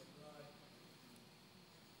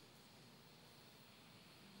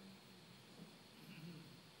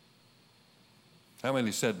 How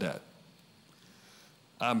many said that?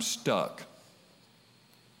 I'm stuck.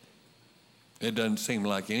 It doesn't seem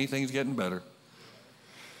like anything's getting better.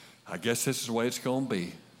 I guess this is the way it's going to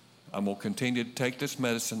be. I'm going to continue to take this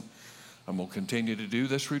medicine. I'm going to continue to do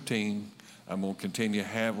this routine. I'm going to continue to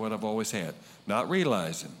have what I've always had. Not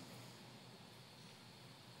realizing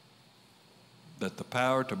that the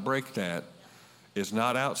power to break that is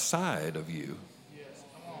not outside of you.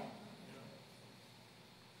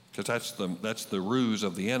 Because that's the ruse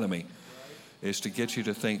of the enemy, is to get you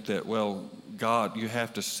to think that, well, God, you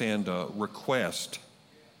have to send a request,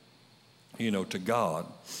 to God,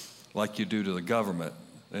 like you do to the government,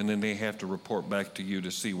 and then they have to report back to you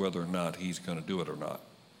to see whether or not he's going to do it or not.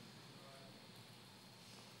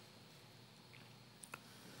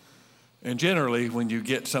 And generally, when you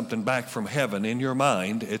get something back from heaven in your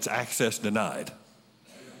mind, it's access denied.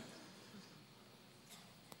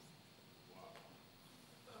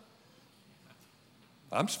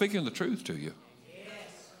 I'm speaking the truth to you.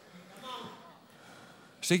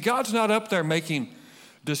 See, God's not up there making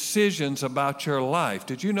decisions about your life.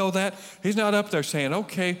 Did you know that? He's not up there saying,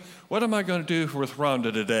 okay, what am I going to do with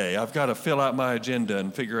Rhonda today? I've got to fill out my agenda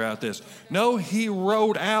and figure out this. No, he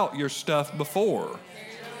wrote out your stuff before.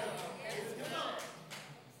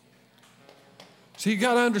 See, you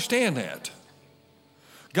got to understand that.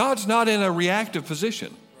 God's not in a reactive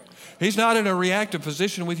position. He's not in a reactive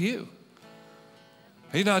position with you.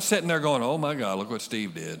 He's not sitting there going, oh, my God, look what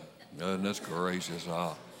Steve did. Goodness gracious.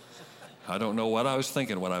 Oh, I don't know what I was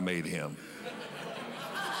thinking when I made him.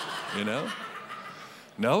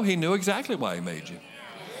 No, he knew exactly why he made you.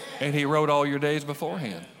 And he wrote all your days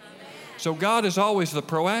beforehand. So God is always the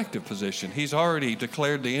proactive position. He's already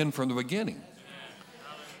declared the end from the beginning.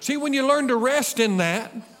 See, when you learn to rest in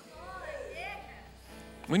that,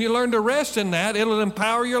 it'll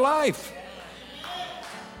empower your life.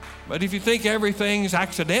 But if you think everything's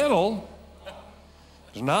accidental,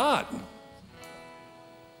 it's not.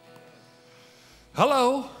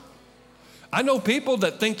 Hello. I know people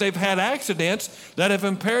that think they've had accidents that have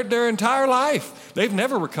impaired their entire life. They've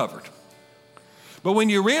never recovered. But when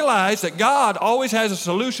you realize that God always has a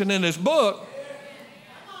solution in his book,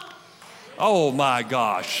 oh my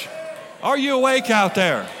gosh. Are you awake out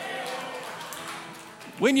there?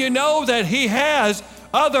 When you know that he has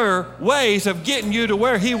other ways of getting you to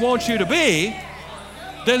where he wants you to be,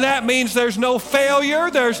 then that means there's no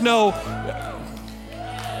failure, there's no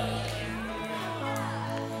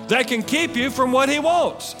that can keep you from what he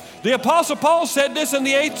wants. The Apostle Paul said this in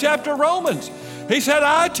the 8th chapter of Romans. He said,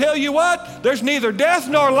 I tell you what, there's neither death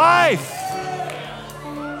nor life.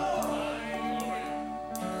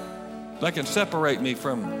 that can separate me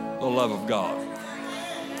from the love of God.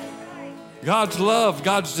 God's love,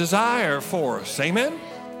 God's desire for us. Amen?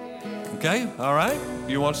 Okay, all right.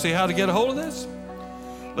 You want to see how to get a hold of this?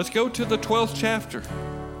 Let's go to the 12th chapter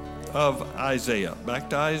of Isaiah. Back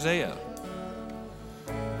to Isaiah.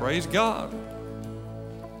 Praise God.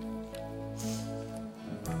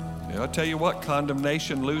 I'll tell you what,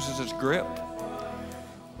 condemnation loses its grip.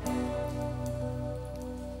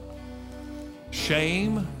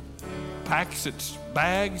 Shame packs its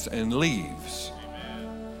bags and leaves.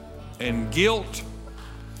 And guilt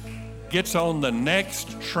gets on the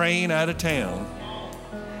next train out of town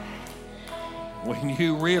when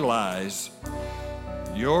you realize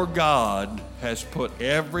your God has put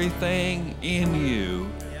everything in you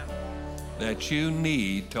that you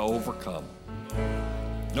need to overcome.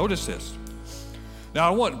 Notice this.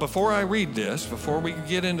 Now before I read this, before we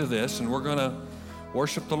get into this, and we're going to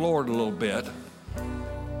worship the Lord a little bit,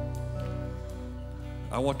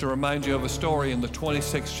 I want to remind you of a story in the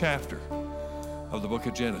 26th chapter of the book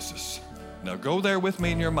of Genesis. Now go there with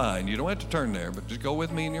me in your mind. You don't have to turn there, but just go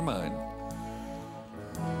with me in your mind.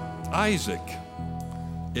 Isaac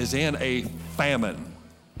is in a famine,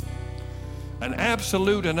 an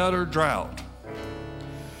absolute and utter drought,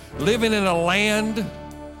 living in a land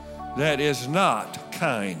that is not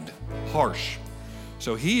kind, harsh.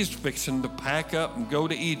 So he's fixing to pack up and go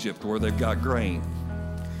to Egypt where they've got grain.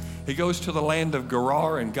 He goes to the land of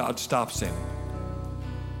Gerar and God stops him.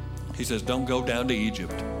 He says, don't go down to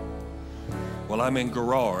Egypt. Well, I'm in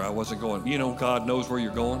Gerar. I wasn't going. You know, God knows where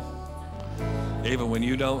you're going, even when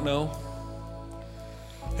you don't know.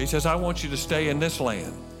 He says, I want you to stay in this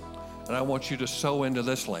land, and I want you to sow into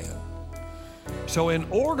this land. So in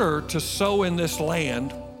order to sow in this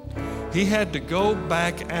land, he had to go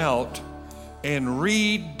back out and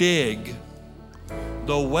re-dig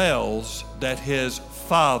the wells that his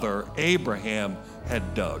father Abraham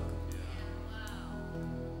had dug.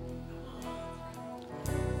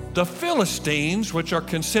 The Philistines, which are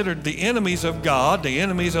considered the enemies of God, the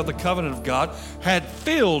enemies of the covenant of God, had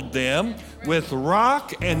filled them with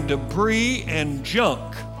rock and debris and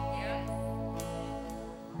junk.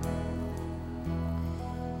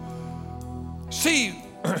 See,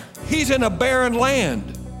 he's in a barren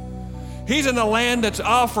land. He's in a land that's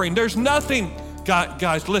offering. There's nothing,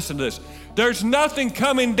 guys, listen to this. There's nothing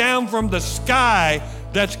coming down from the sky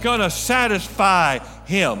that's going to satisfy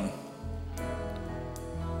him.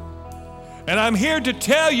 And I'm here to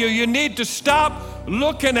tell you, you need to stop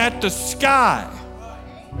looking at the sky.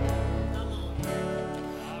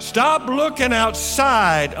 Stop looking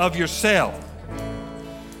outside of yourself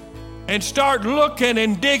and start looking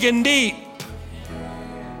and digging deep.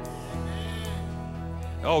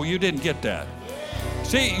 Oh, you didn't get that.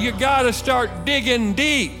 See, you got to start digging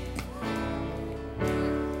deep.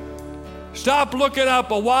 Stop looking up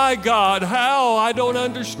a why God, how, I don't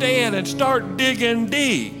understand, and start digging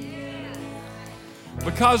deep.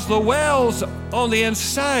 Because the well's on the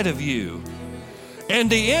inside of you, and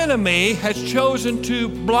the enemy has chosen to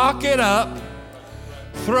block it up,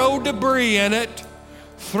 throw debris in it,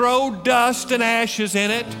 throw dust and ashes in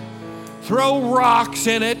it, throw rocks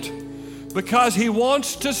in it, because he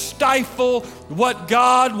wants to stifle what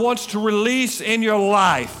God wants to release in your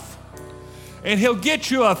life. And he'll get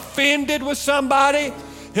you offended with somebody.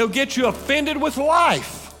 He'll get you offended with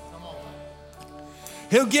life.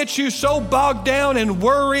 He'll get you so bogged down in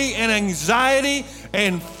worry and anxiety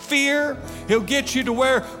and fear. He'll get you to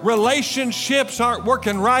where relationships aren't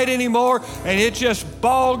working right anymore, and it just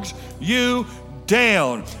bogs you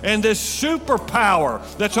down. And this superpower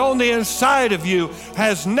that's on the inside of you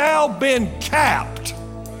has now been capped.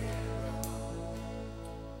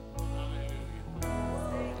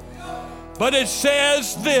 But it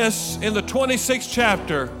says this in the 26th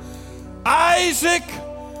chapter, Isaac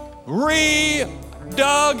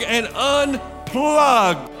redug and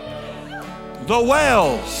unplugged the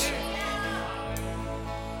wells.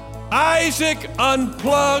 Isaac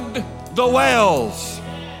unplugged the wells.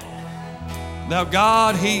 Now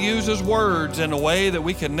God, he uses words in a way that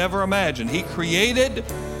we can never imagine. He created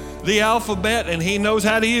the alphabet and he knows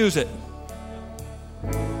how to use it.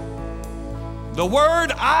 The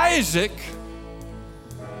word Isaac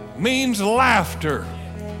means laughter.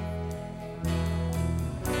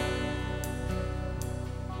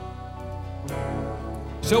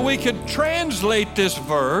 So we could translate this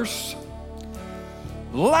verse,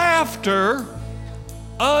 laughter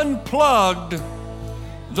unplugged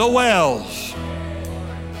the wells.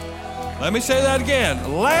 Let me say that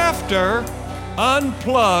again. Laughter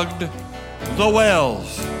unplugged the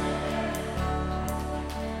wells.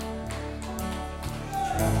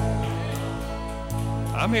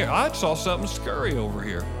 I'm here. I saw something scurry over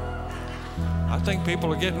here. I think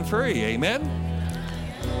people are getting free. Amen?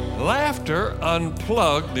 Laughter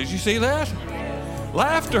unplugged. Did you see that?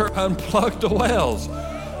 Laughter unplugged the wells.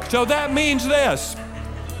 So that means this.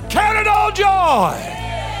 Count it all joy.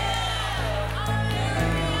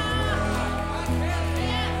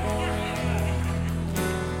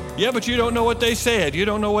 Yeah, but you don't know what they said. You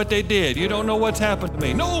don't know what they did. You don't know what's happened to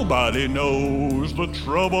me. Nobody knows the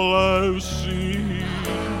trouble I've seen.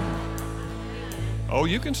 Oh,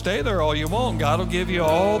 you can stay there all you want. God will give you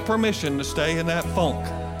all permission to stay in that funk.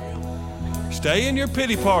 Stay in your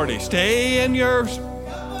pity party. Stay in your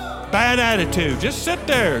bad attitude. Just sit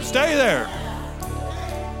there. Stay there.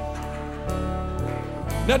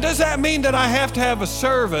 Now, does that mean that I have to have a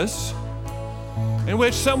service in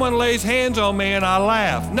which someone lays hands on me and I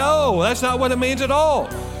laugh? No, that's not what it means at all.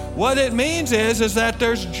 What it means is that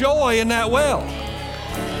there's joy in that well.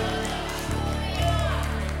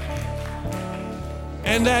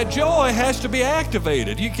 And that joy has to be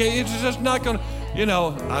activated. You can't, it's just not going to, you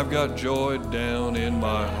know, I've got joy down in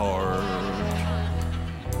my heart.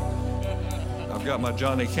 I've got my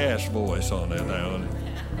Johnny Cash voice on there now.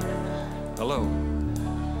 Hello.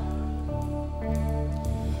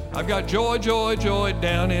 I've got joy, joy, joy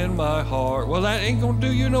down in my heart. Well, that ain't going to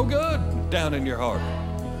do you no good down in your heart.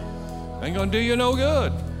 Ain't going to do you no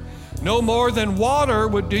good. No more than water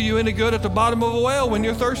would do you any good at the bottom of a well when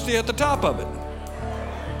you're thirsty at the top of it.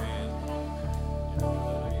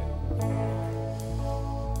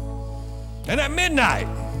 And at midnight,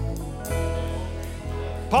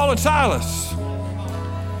 Paul and Silas,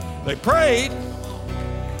 they prayed,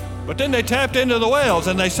 but then they tapped into the wells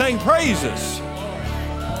and they sang praises.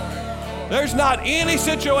 There's not any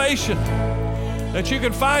situation that you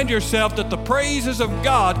can find yourself that the praises of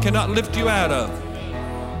God cannot lift you out of.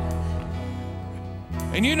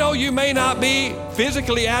 And you know you may not be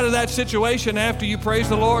physically out of that situation after you praise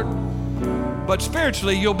the Lord, but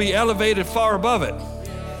spiritually you'll be elevated far above it.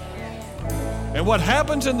 And what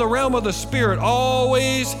happens in the realm of the Spirit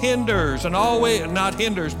always hinders, and always, not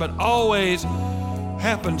hinders, but always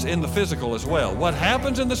happens in the physical as well. What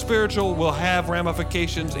happens in the spiritual will have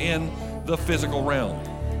ramifications in the physical realm.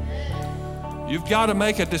 You've got to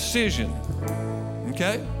make a decision.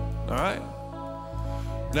 Okay? All right?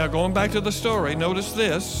 Now, going back to the story, notice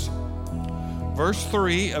this. Verse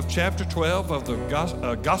 3 of chapter 12 of the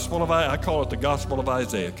Gospel of Isaiah. I call it the Gospel of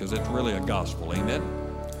Isaiah because it's really a gospel. Amen?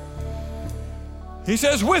 He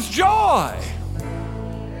says, with joy,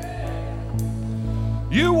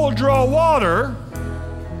 you will draw water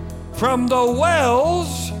from the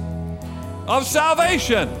wells of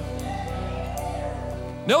salvation.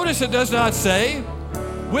 Notice it does not say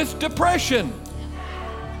with depression,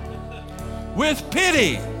 with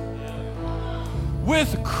pity,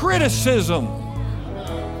 with criticism,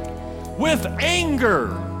 with anger,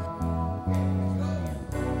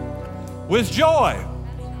 with joy.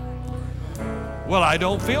 Well, I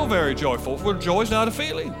don't feel very joyful. Well, joy's not a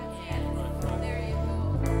feeling.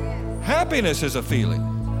 Happiness is a feeling.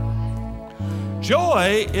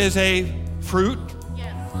 Joy is a fruit.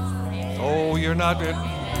 Oh, you're not.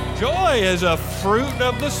 Joy is a fruit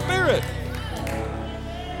of the Spirit.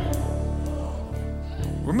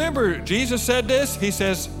 Remember, Jesus said this. He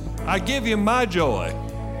says, I give you my joy.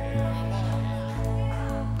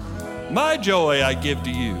 My joy I give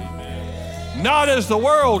to you. Not as the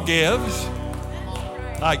world gives,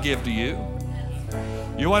 I give to you.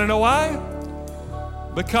 You want to know why?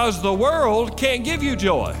 Because the world can't give you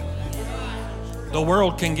joy. The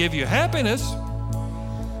world can give you happiness,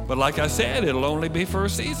 but like I said, it'll only be for a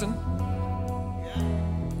season.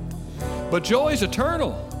 But joy is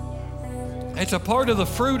eternal. It's a part of the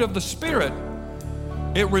fruit of the Spirit.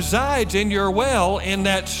 It resides in your well, in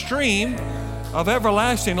that stream of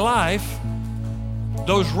everlasting life.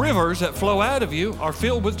 Those rivers that flow out of you are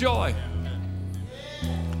filled with joy.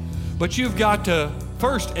 But you've got to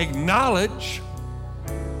first acknowledge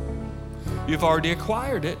you've already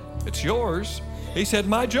acquired it. It's yours. He said,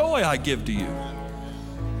 my joy I give to you.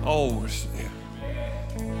 Oh,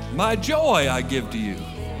 my joy I give to you.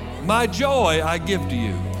 My joy I give to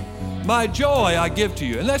you. My joy I give to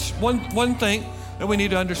you. And that's one thing that we need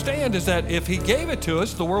to understand is that if he gave it to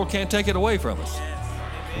us, the world can't take it away from us.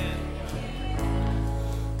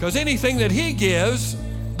 Because anything that he gives,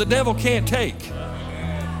 the devil can't take.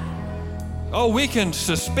 Oh, we can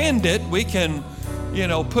suspend it. We can,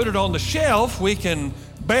 put it on the shelf. We can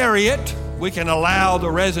bury it. We can allow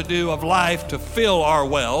the residue of life to fill our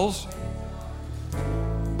wells,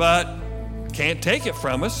 but can't take it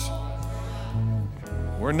from us.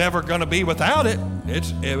 We're never going to be without it.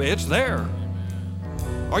 It's there.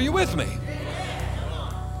 Are you with me?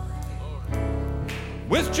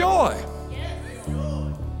 With joy.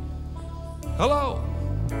 Hello.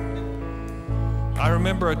 I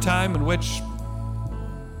remember a time in which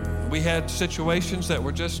we had situations that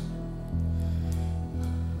were just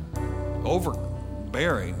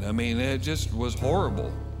overbearing. I mean, it just was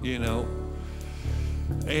horrible, you know.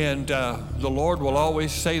 And the Lord will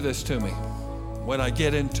always say this to me when I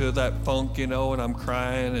get into that funk, you know, and I'm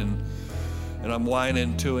crying and I'm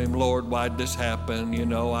whining to Him, Lord, why'd this happen? You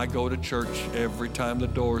know, I go to church every time the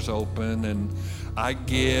doors open, and I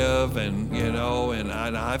give, and, you know, and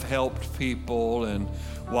I've helped people, and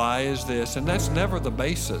why is this? And that's never the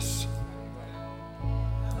basis.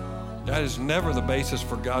 That is never the basis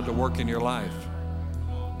for God to work in your life.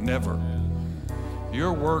 Never.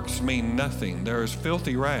 Your works mean nothing. They're as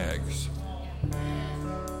filthy rags.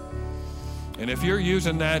 And if you're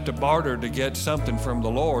using that to barter to get something from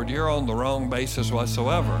the Lord, you're on the wrong basis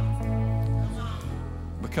whatsoever.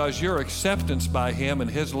 Because your acceptance by Him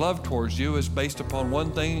and His love towards you is based upon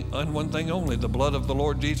one thing and one thing only, the blood of the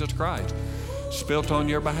Lord Jesus Christ, spilt on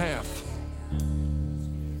your behalf.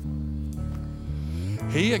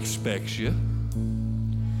 He expects you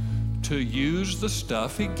to use the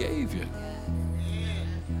stuff He gave you.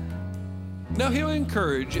 Now, He'll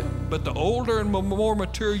encourage you, but the older and more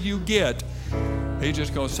mature you get, He's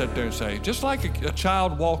just going to sit there and say, just like a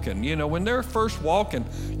child walking, you know, when they're first walking,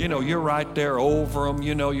 you know, you're right there over them,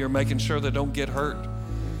 you know, you're making sure they don't get hurt.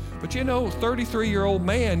 But, you know, 33-year-old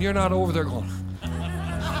man, you're not over there going,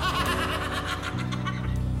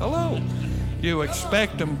 hello. You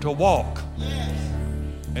expect them to walk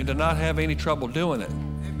and to not have any trouble doing it.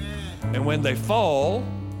 And when they fall,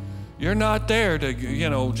 you're not there to, you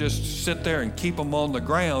know, just sit there and keep them on the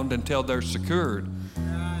ground until they're secured.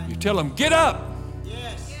 You tell them, get up.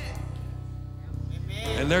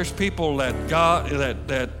 And there's people that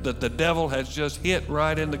the devil has just hit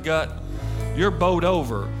right in the gut. You're bowed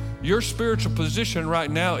over. Your spiritual position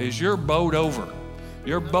right now is you're bowed over.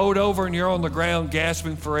 You're bowed over and you're on the ground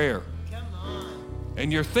gasping for air.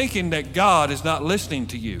 And you're thinking that God is not listening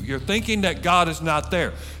to you. You're thinking that God is not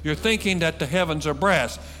there. You're thinking that the heavens are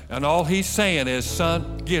brass. And all He's saying is,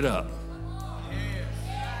 son, get up.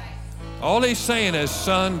 All He's saying is,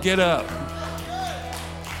 son, get up.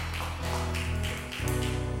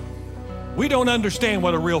 We don't understand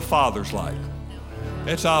what a real father's like.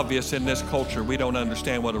 It's obvious in this culture we don't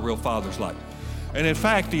understand what a real father's like. And in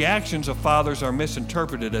fact, the actions of fathers are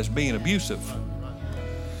misinterpreted as being abusive.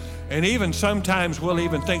 And even sometimes we'll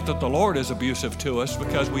even think that the Lord is abusive to us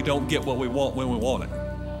because we don't get what we want when we want it.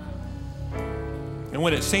 And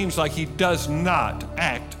when it seems like He does not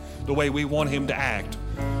act the way we want Him to act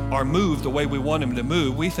or move the way we want Him to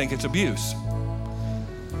move, we think it's abuse.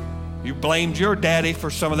 You blamed your daddy for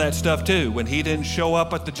some of that stuff too. When he didn't show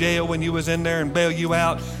up at the jail when you was in there and bail you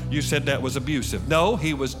out, you said that was abusive. No,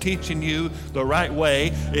 he was teaching you the right way.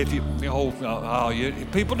 If you,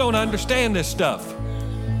 people don't understand this stuff.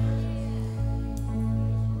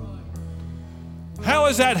 How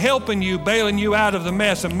is that helping you, bailing you out of the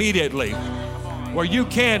mess immediately, where you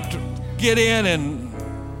can't get in and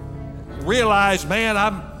realize,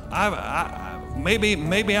 man,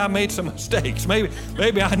 maybe I made some mistakes.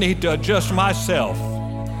 Maybe I need to adjust myself.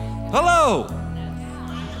 Hello.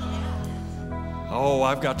 Oh,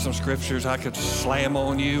 I've got some scriptures I could slam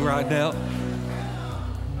on you right now.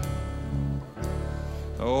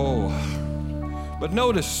 Oh, but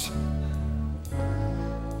notice,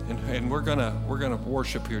 and we're gonna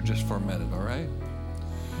worship here just for a minute, all right?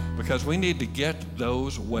 Because we need to get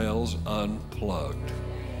those wells unplugged.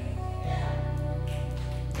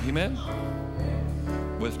 Amen?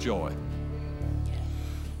 With joy.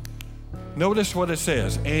 Notice what it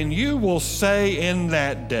says. And you will say in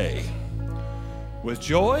that day, with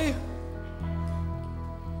joy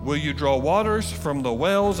will you draw waters from the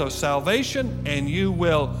wells of salvation, and you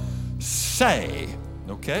will say,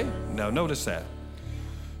 okay? Now notice that.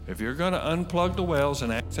 If you're going to unplug the wells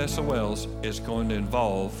and access the wells, it's going to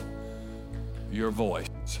involve your voice.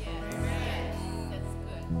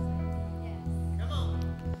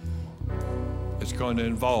 It's going to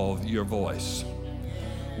involve your voice.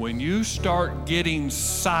 When you start getting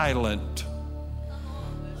silent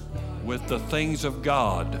with the things of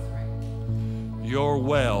God, your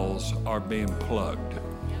wells are being plugged.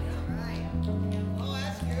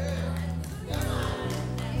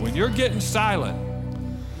 When you're getting silent,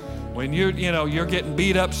 when you're getting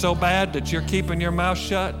beat up so bad that you're keeping your mouth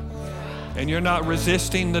shut and you're not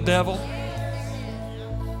resisting the devil,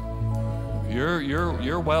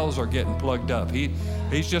 your wells are getting plugged up.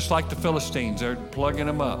 He's just like the Philistines. They're plugging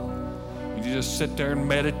them up. You just sit there and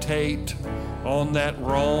meditate on that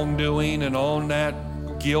wrongdoing and on that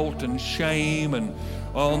guilt and shame and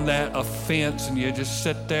on that offense, and you just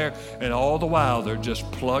sit there, and all the while they're just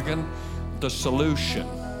plugging the solution.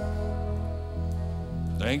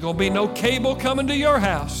 There ain't gonna be no cable coming to your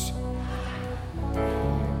house.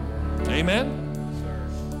 Amen?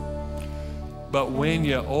 But when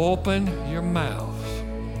you open your mouth,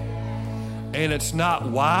 and it's not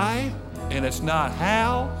why, and it's not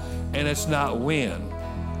how, and it's not when.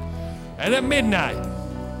 And at midnight,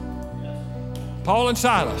 Paul and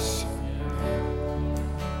Silas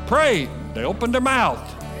prayed. They opened their mouth.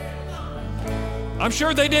 I'm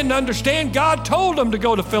sure they didn't understand. God told them to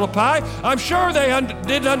go to Philippi. I'm sure they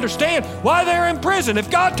didn't understand why they're in prison. If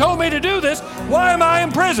God told me to do this, why am I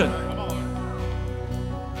in prison?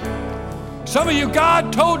 Some of you,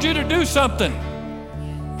 God told you to do something,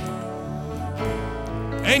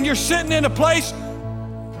 and you're sitting in a place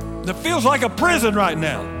that feels like a prison right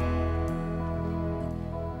now.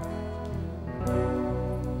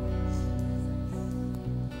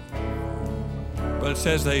 But it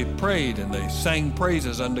says they prayed and they sang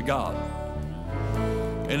praises unto God.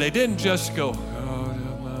 And they didn't just go,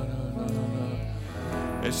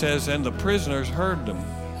 it says, and the prisoners heard them.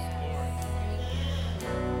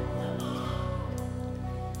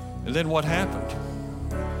 And then what happened?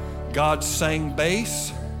 God sang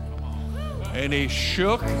bass, and he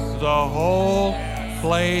shook the whole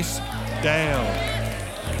place down.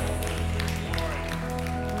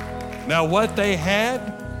 Now, what they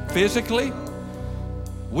had physically,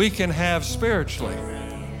 we can have spiritually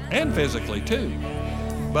and physically too.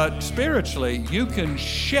 But spiritually, you can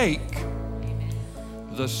shake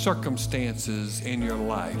the circumstances in your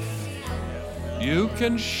life. You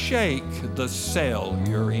can shake the cell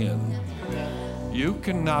you're in. You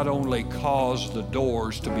can not only cause the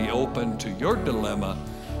doors to be open to your dilemma,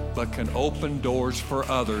 but can open doors for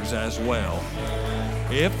others as well.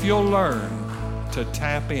 If you'll learn to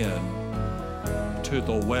tap in to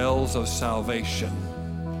the wells of salvation,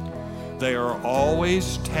 they are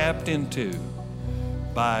always tapped into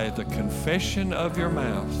by the confession of your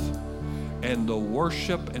mouth and the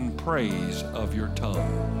worship and praise of your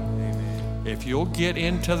tongue. If you'll get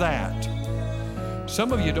into that,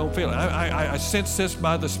 some of you don't feel it. I sense this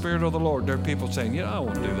by the Spirit of the Lord. There are people saying, I don't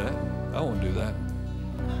want to do that. I don't want to do that.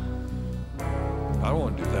 I don't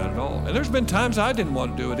want to do that at all. And there's been times I didn't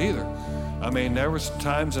want to do it either. I mean, there was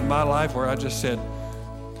times in my life where I just said,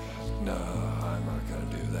 no, I'm not going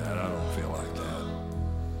to do that. I don't feel like that.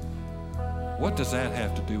 What does that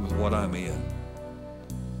have to do with what I'm in?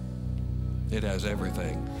 It has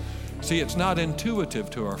everything. See, it's not intuitive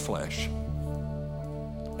to our flesh.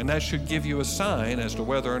 And that should give you a sign as to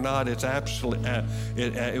whether or not it's absolutely,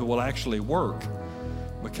 it will actually work,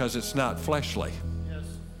 because it's not fleshly. Yes.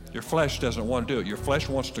 Your flesh doesn't want to do it. Your flesh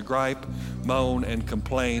wants to gripe, moan, and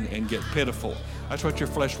complain and get pitiful. That's what your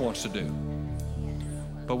flesh wants to do.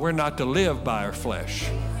 But we're not to live by our flesh.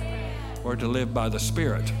 We're to live by the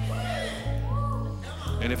Spirit.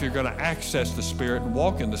 And if you're going to access the Spirit and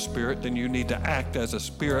walk in the Spirit, then you need to act as a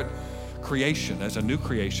Spirit creation, as a new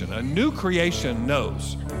creation. A new creation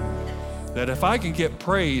knows that if I can get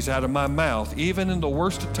praise out of my mouth, even in the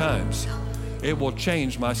worst of times, it will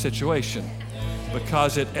change my situation,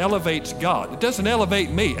 because it elevates God. It doesn't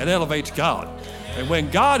elevate me, it elevates God. And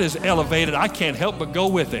when God is elevated, I can't help but go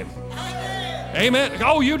with him. Amen.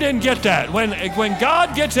 Oh, you didn't get that. When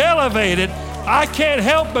God gets elevated, I can't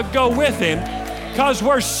help but go with him, because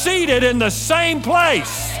we're seated in the same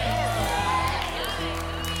place.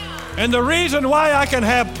 And the reason why I can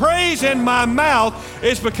have praise in my mouth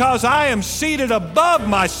is because I am seated above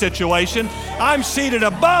my situation. I'm seated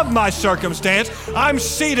above my circumstance. I'm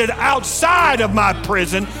seated outside of my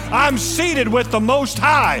prison. I'm seated with the Most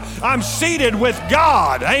High. I'm seated with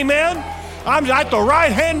God. Amen? I'm at the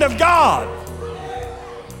right hand of God.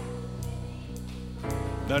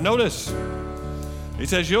 Now notice, he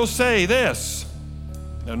says, you'll say this.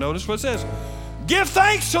 Now notice what it says. Give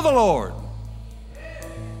thanks to the Lord.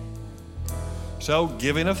 So,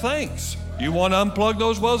 giving of thanks. You want to unplug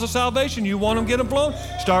those wells of salvation? You want them to get them flowing?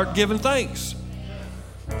 Start giving thanks.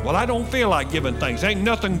 Well, I don't feel like giving thanks. Ain't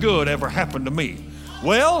nothing good ever happened to me.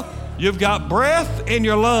 Well, you've got breath in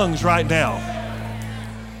your lungs right now.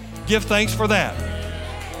 Give thanks for that.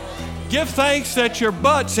 Give thanks that your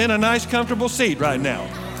butt's in a nice, comfortable seat right now.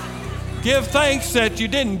 Give thanks that you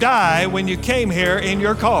didn't die when you came here in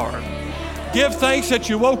your car. Give thanks that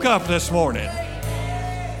you woke up this morning.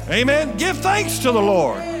 Amen. Give thanks to the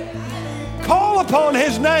Lord. Call upon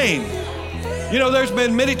his name. You know, there's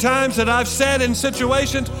been many times that I've sat in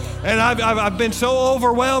situations and I've been so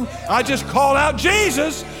overwhelmed, I just call out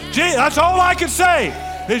Jesus. That's all I can say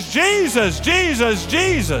is Jesus, Jesus,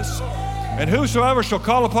 Jesus. And whosoever shall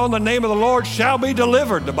call upon the name of the Lord shall be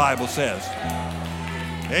delivered, the Bible says.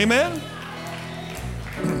 Amen?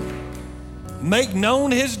 Make known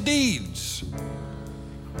his deeds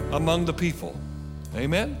among the people.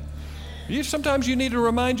 Amen? Sometimes you need to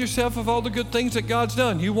remind yourself of all the good things that God's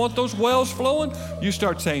done. You want those wells flowing? You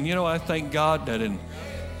start saying, you know, I thank God that in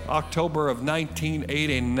October of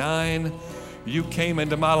 1989, you came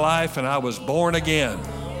into my life and I was born again.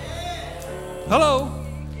 Hello.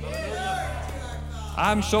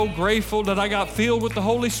 I'm so grateful that I got filled with the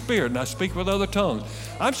Holy Spirit and I speak with other tongues.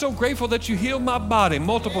 I'm so grateful that you healed my body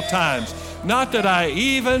multiple times. Not that I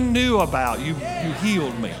even knew about. You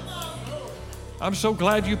healed me. I'm so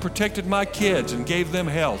glad you protected my kids and gave them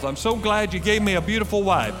health. I'm so glad you gave me a beautiful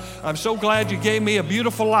wife. I'm so glad you gave me a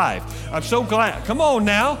beautiful life. I'm so glad. Come on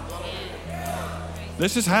now.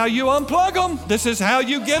 This is how you unplug them. This is how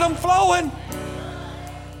you get them flowing.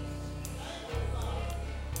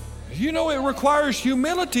 You know, it requires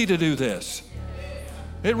humility to do this.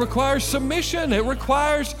 It requires submission. It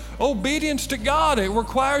requires obedience to God. It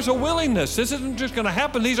requires a willingness. This isn't just going to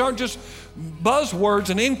happen. These aren't just buzzwords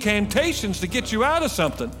and incantations to get you out of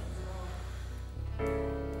something.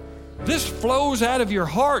 This flows out of your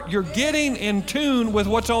heart. You're getting in tune with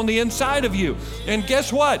what's on the inside of you. And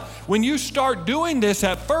guess what? When you start doing this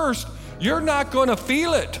at first, you're not going to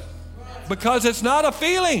feel it because it's not a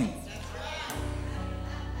feeling.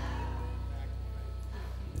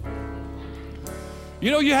 You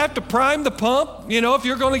know, you have to prime the pump. You know, if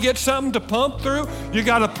you're going to get something to pump through, you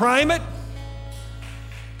got to prime it.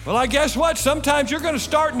 Well, I guess what? Sometimes you're going to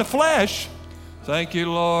start in the flesh. Thank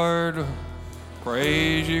you, Lord.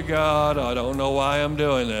 Praise you, God. I don't know why I'm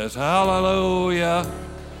doing this. Hallelujah.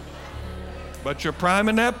 But you're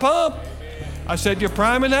priming that pump. I said you're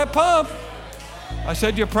priming that pump. I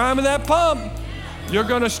said you're priming that pump. You're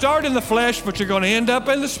going to start in the flesh, but you're going to end up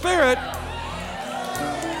in the spirit.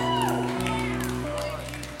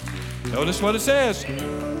 Notice what it says.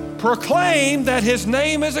 Proclaim that his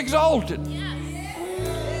name is exalted.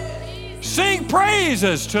 Sing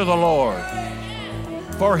praises to the Lord,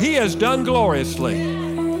 for he has done gloriously.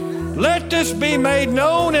 Let this be made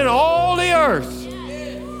known in all the earth.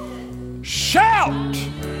 Shout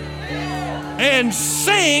and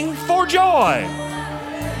sing for joy,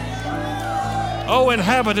 O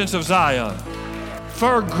inhabitants of Zion,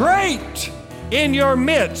 for great in your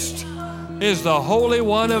midst is the Holy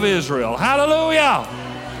One of Israel. Hallelujah.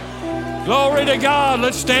 Glory to God.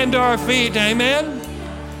 Let's stand to our feet. Amen.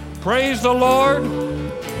 Praise the Lord.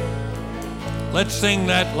 Let's sing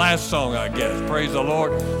that last song, I guess. Praise the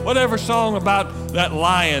Lord. Whatever song about that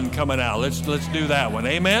lion coming out. Let's do that one.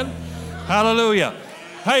 Amen. Hallelujah.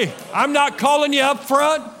 Hey, I'm not calling you up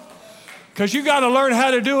front because you got to learn how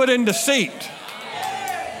to do it in the seat.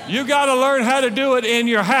 You got to learn how to do it in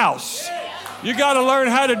your house. You got to learn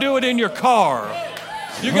how to do it in your car.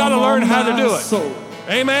 You got to learn how to do it. Soul.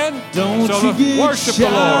 Amen? Don't so you get worship shy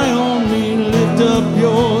the Lord. On me, lift up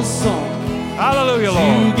your song. Hallelujah,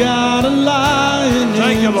 Lord. You got a lion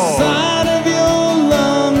Thank you, Lord. inside of your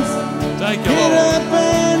lungs. Thank you, Get Lord. up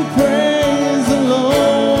and praise the Lord.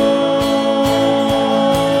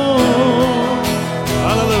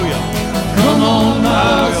 Hallelujah. Come on,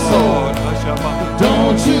 my soul.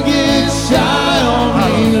 Don't you get shy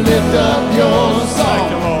on me, lift up your song.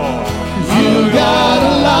 Thank you, Lord. You got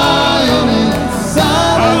a lion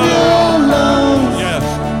inside of your lungs. Yes.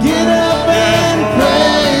 Get up and Lord.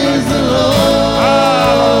 praise the Lord.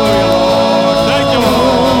 Hallelujah, Lord. Thank you,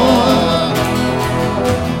 Lord.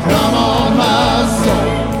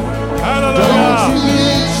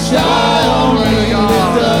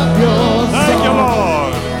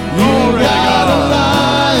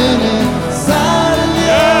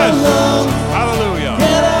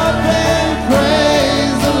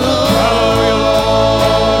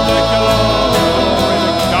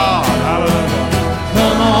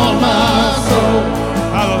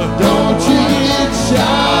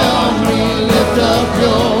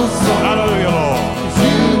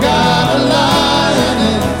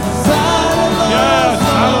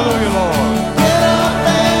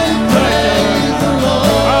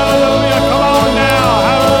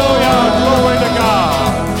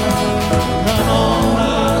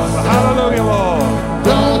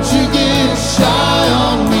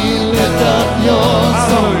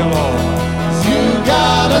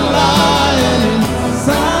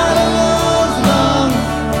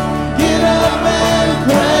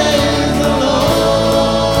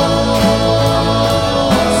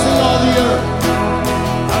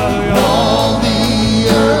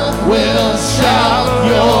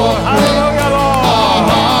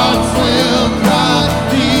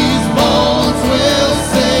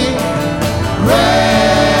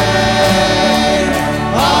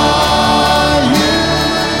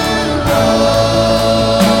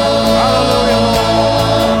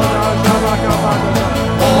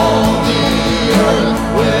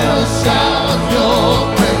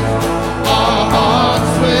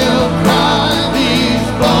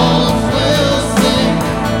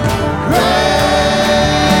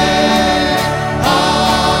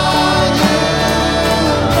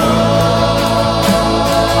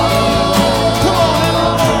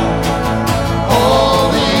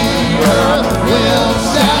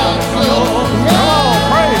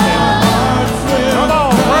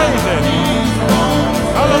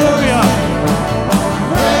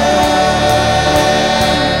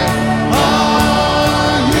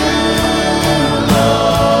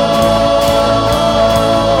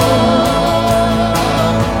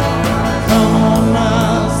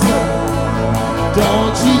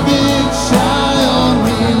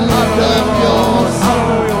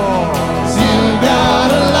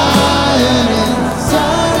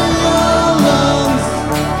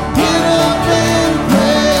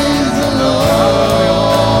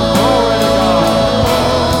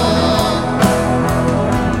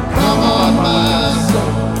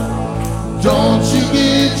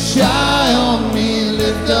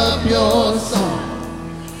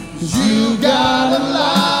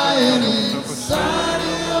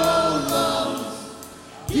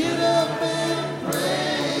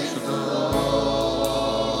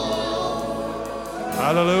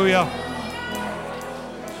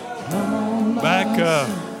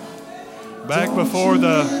 back before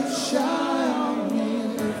the,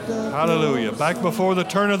 hallelujah, back before the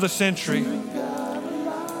turn of the century,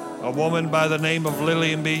 a woman by the name of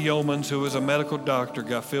Lillian B. Yeomans, who was a medical doctor,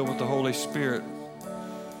 got filled with the Holy Spirit.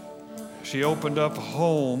 She opened up a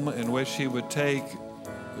home in which she would take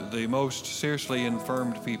the most seriously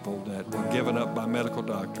infirmed people that were given up by medical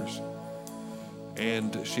doctors.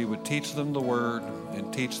 And she would teach them the word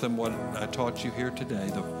and teach them what I taught you here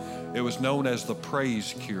today. It was known as the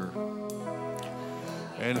praise cure.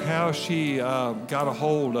 And how she got a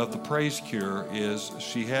hold of the praise cure is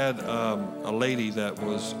she had a lady that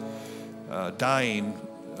was dying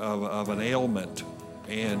of an ailment.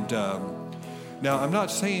 And now, I'm not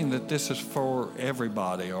saying that this is for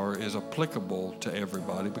everybody or is applicable to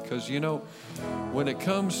everybody, because, you know, when it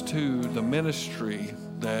comes to the ministry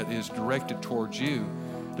that is directed towards you,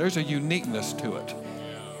 there's a uniqueness to it.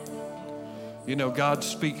 You know, God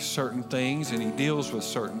speaks certain things and he deals with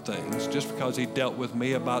certain things. Just because he dealt with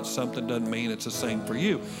me about something doesn't mean it's the same for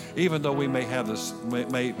you, even though we may have this,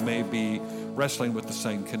 may be wrestling with the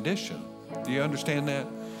same condition. Do you understand that?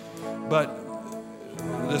 But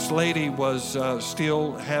this lady was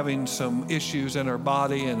still having some issues in her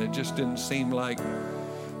body, and it just didn't seem like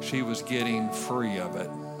she was getting free of it.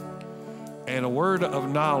 And a word of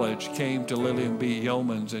knowledge came to Lillian B.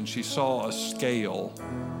 Yeomans, and she saw a scale.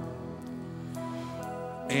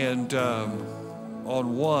 And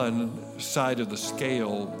on one side of the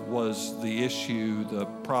scale was the issue, the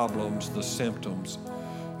problems, the symptoms.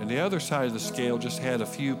 And the other side of the scale just had a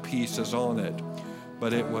few pieces on it,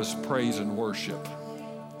 but it was praise and worship.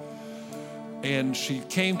 And she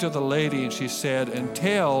came to the lady and she said,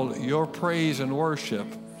 until your praise and worship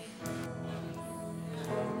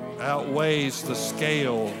outweighs the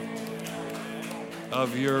scale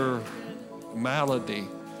of your malady,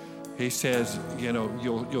 he says, you know,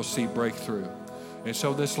 you'll see breakthrough. And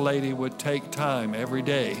so this lady would take time every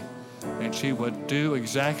day and she would do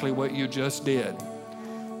exactly what you just did.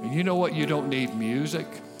 And you know what? You don't need music.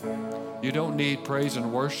 You don't need praise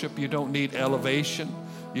and worship. You don't need elevation.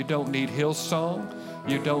 You don't need Hillsong.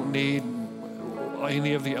 You don't need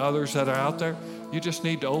any of the others that are out there. You just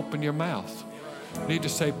need to open your mouth. You need to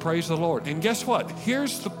say, praise the Lord. And guess what?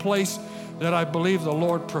 Here's the place that I believe the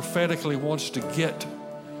Lord prophetically wants to get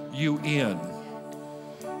you in.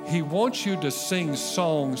 He wants you to sing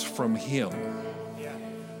songs from Him.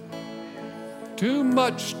 Too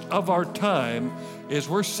much of our time is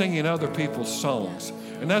we're singing other people's songs.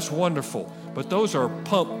 And that's wonderful. But those are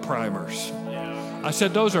pump primers. I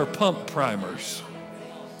said those are pump primers.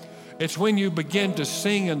 It's when you begin to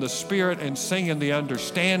sing in the Spirit and sing in the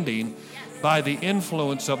understanding by the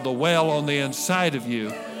influence of the well on the inside of you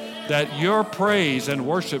that your praise and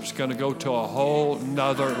worship is going to go to a whole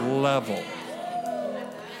nother level.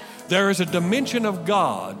 There is a dimension of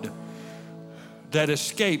God that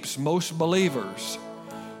escapes most believers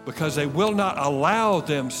because they will not allow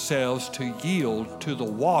themselves to yield to the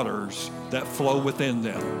waters that flow within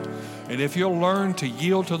them. And if you'll learn to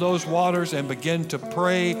yield to those waters and begin to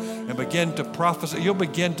pray and begin to prophesy, you'll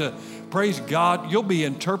begin to praise God. You'll be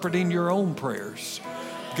interpreting your own prayers.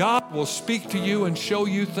 God will speak to you and show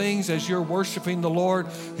you things as you're worshiping the Lord.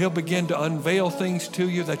 He'll begin to unveil things to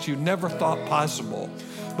you that you never thought possible.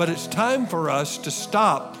 But it's time for us to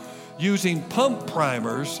stop using pump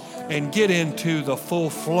primers and get into the full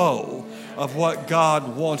flow of what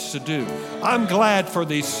God wants to do. I'm glad for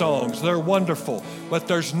these songs. They're wonderful. But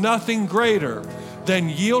there's nothing greater than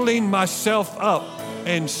yielding myself up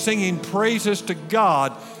and singing praises to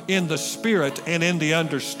God in the Spirit and in the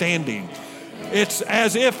understanding. It's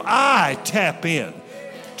as if I tap in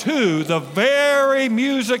to the very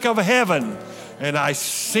music of heaven and I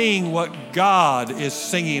sing what God is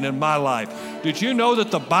singing in my life. Did you know that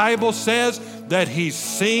the Bible says that He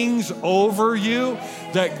sings over you?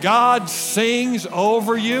 That God sings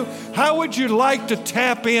over you? How would you like to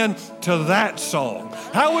tap in to that song?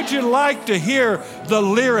 How would you like to hear the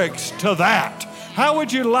lyrics to that? How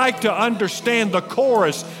would you like to understand the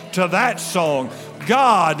chorus to that song?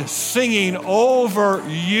 God singing over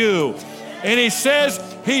you. And He says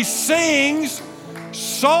He sings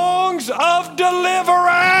songs of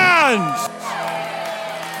deliverance.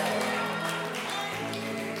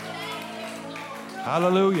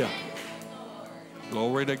 Hallelujah.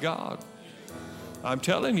 Glory to God. I'm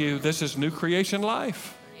telling you, this is new creation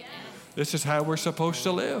life. This is how we're supposed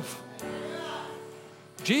to live.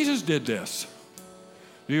 Jesus did this.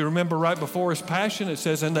 Do you remember right before His passion, it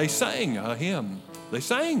says, and they sang a hymn. They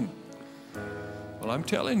sang. Well, I'm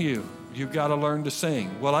telling you, you've got to learn to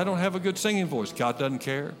sing. Well, I don't have a good singing voice. God doesn't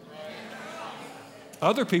care.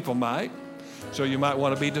 Other people might, so you might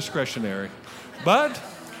want to be discretionary. But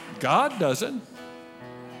God doesn't.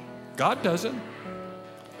 God doesn't.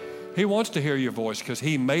 He wants to hear your voice because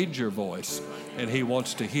he made your voice and he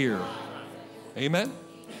wants to hear. Amen?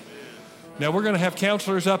 Now we're going to have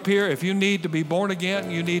counselors up here. If you need to be born again,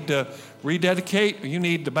 you need to rededicate, you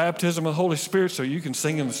need the baptism of the Holy Spirit so you can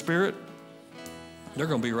sing in the Spirit, they're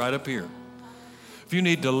going to be right up here. If you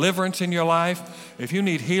need deliverance in your life, if you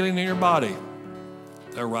need healing in your body,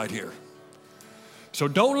 they're right here. So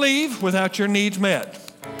don't leave without your needs met.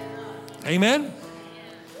 Amen?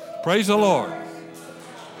 Praise the Lord.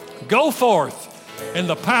 Go forth in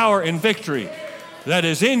the power and victory that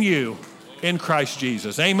is in you in Christ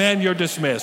Jesus. Amen. You're dismissed.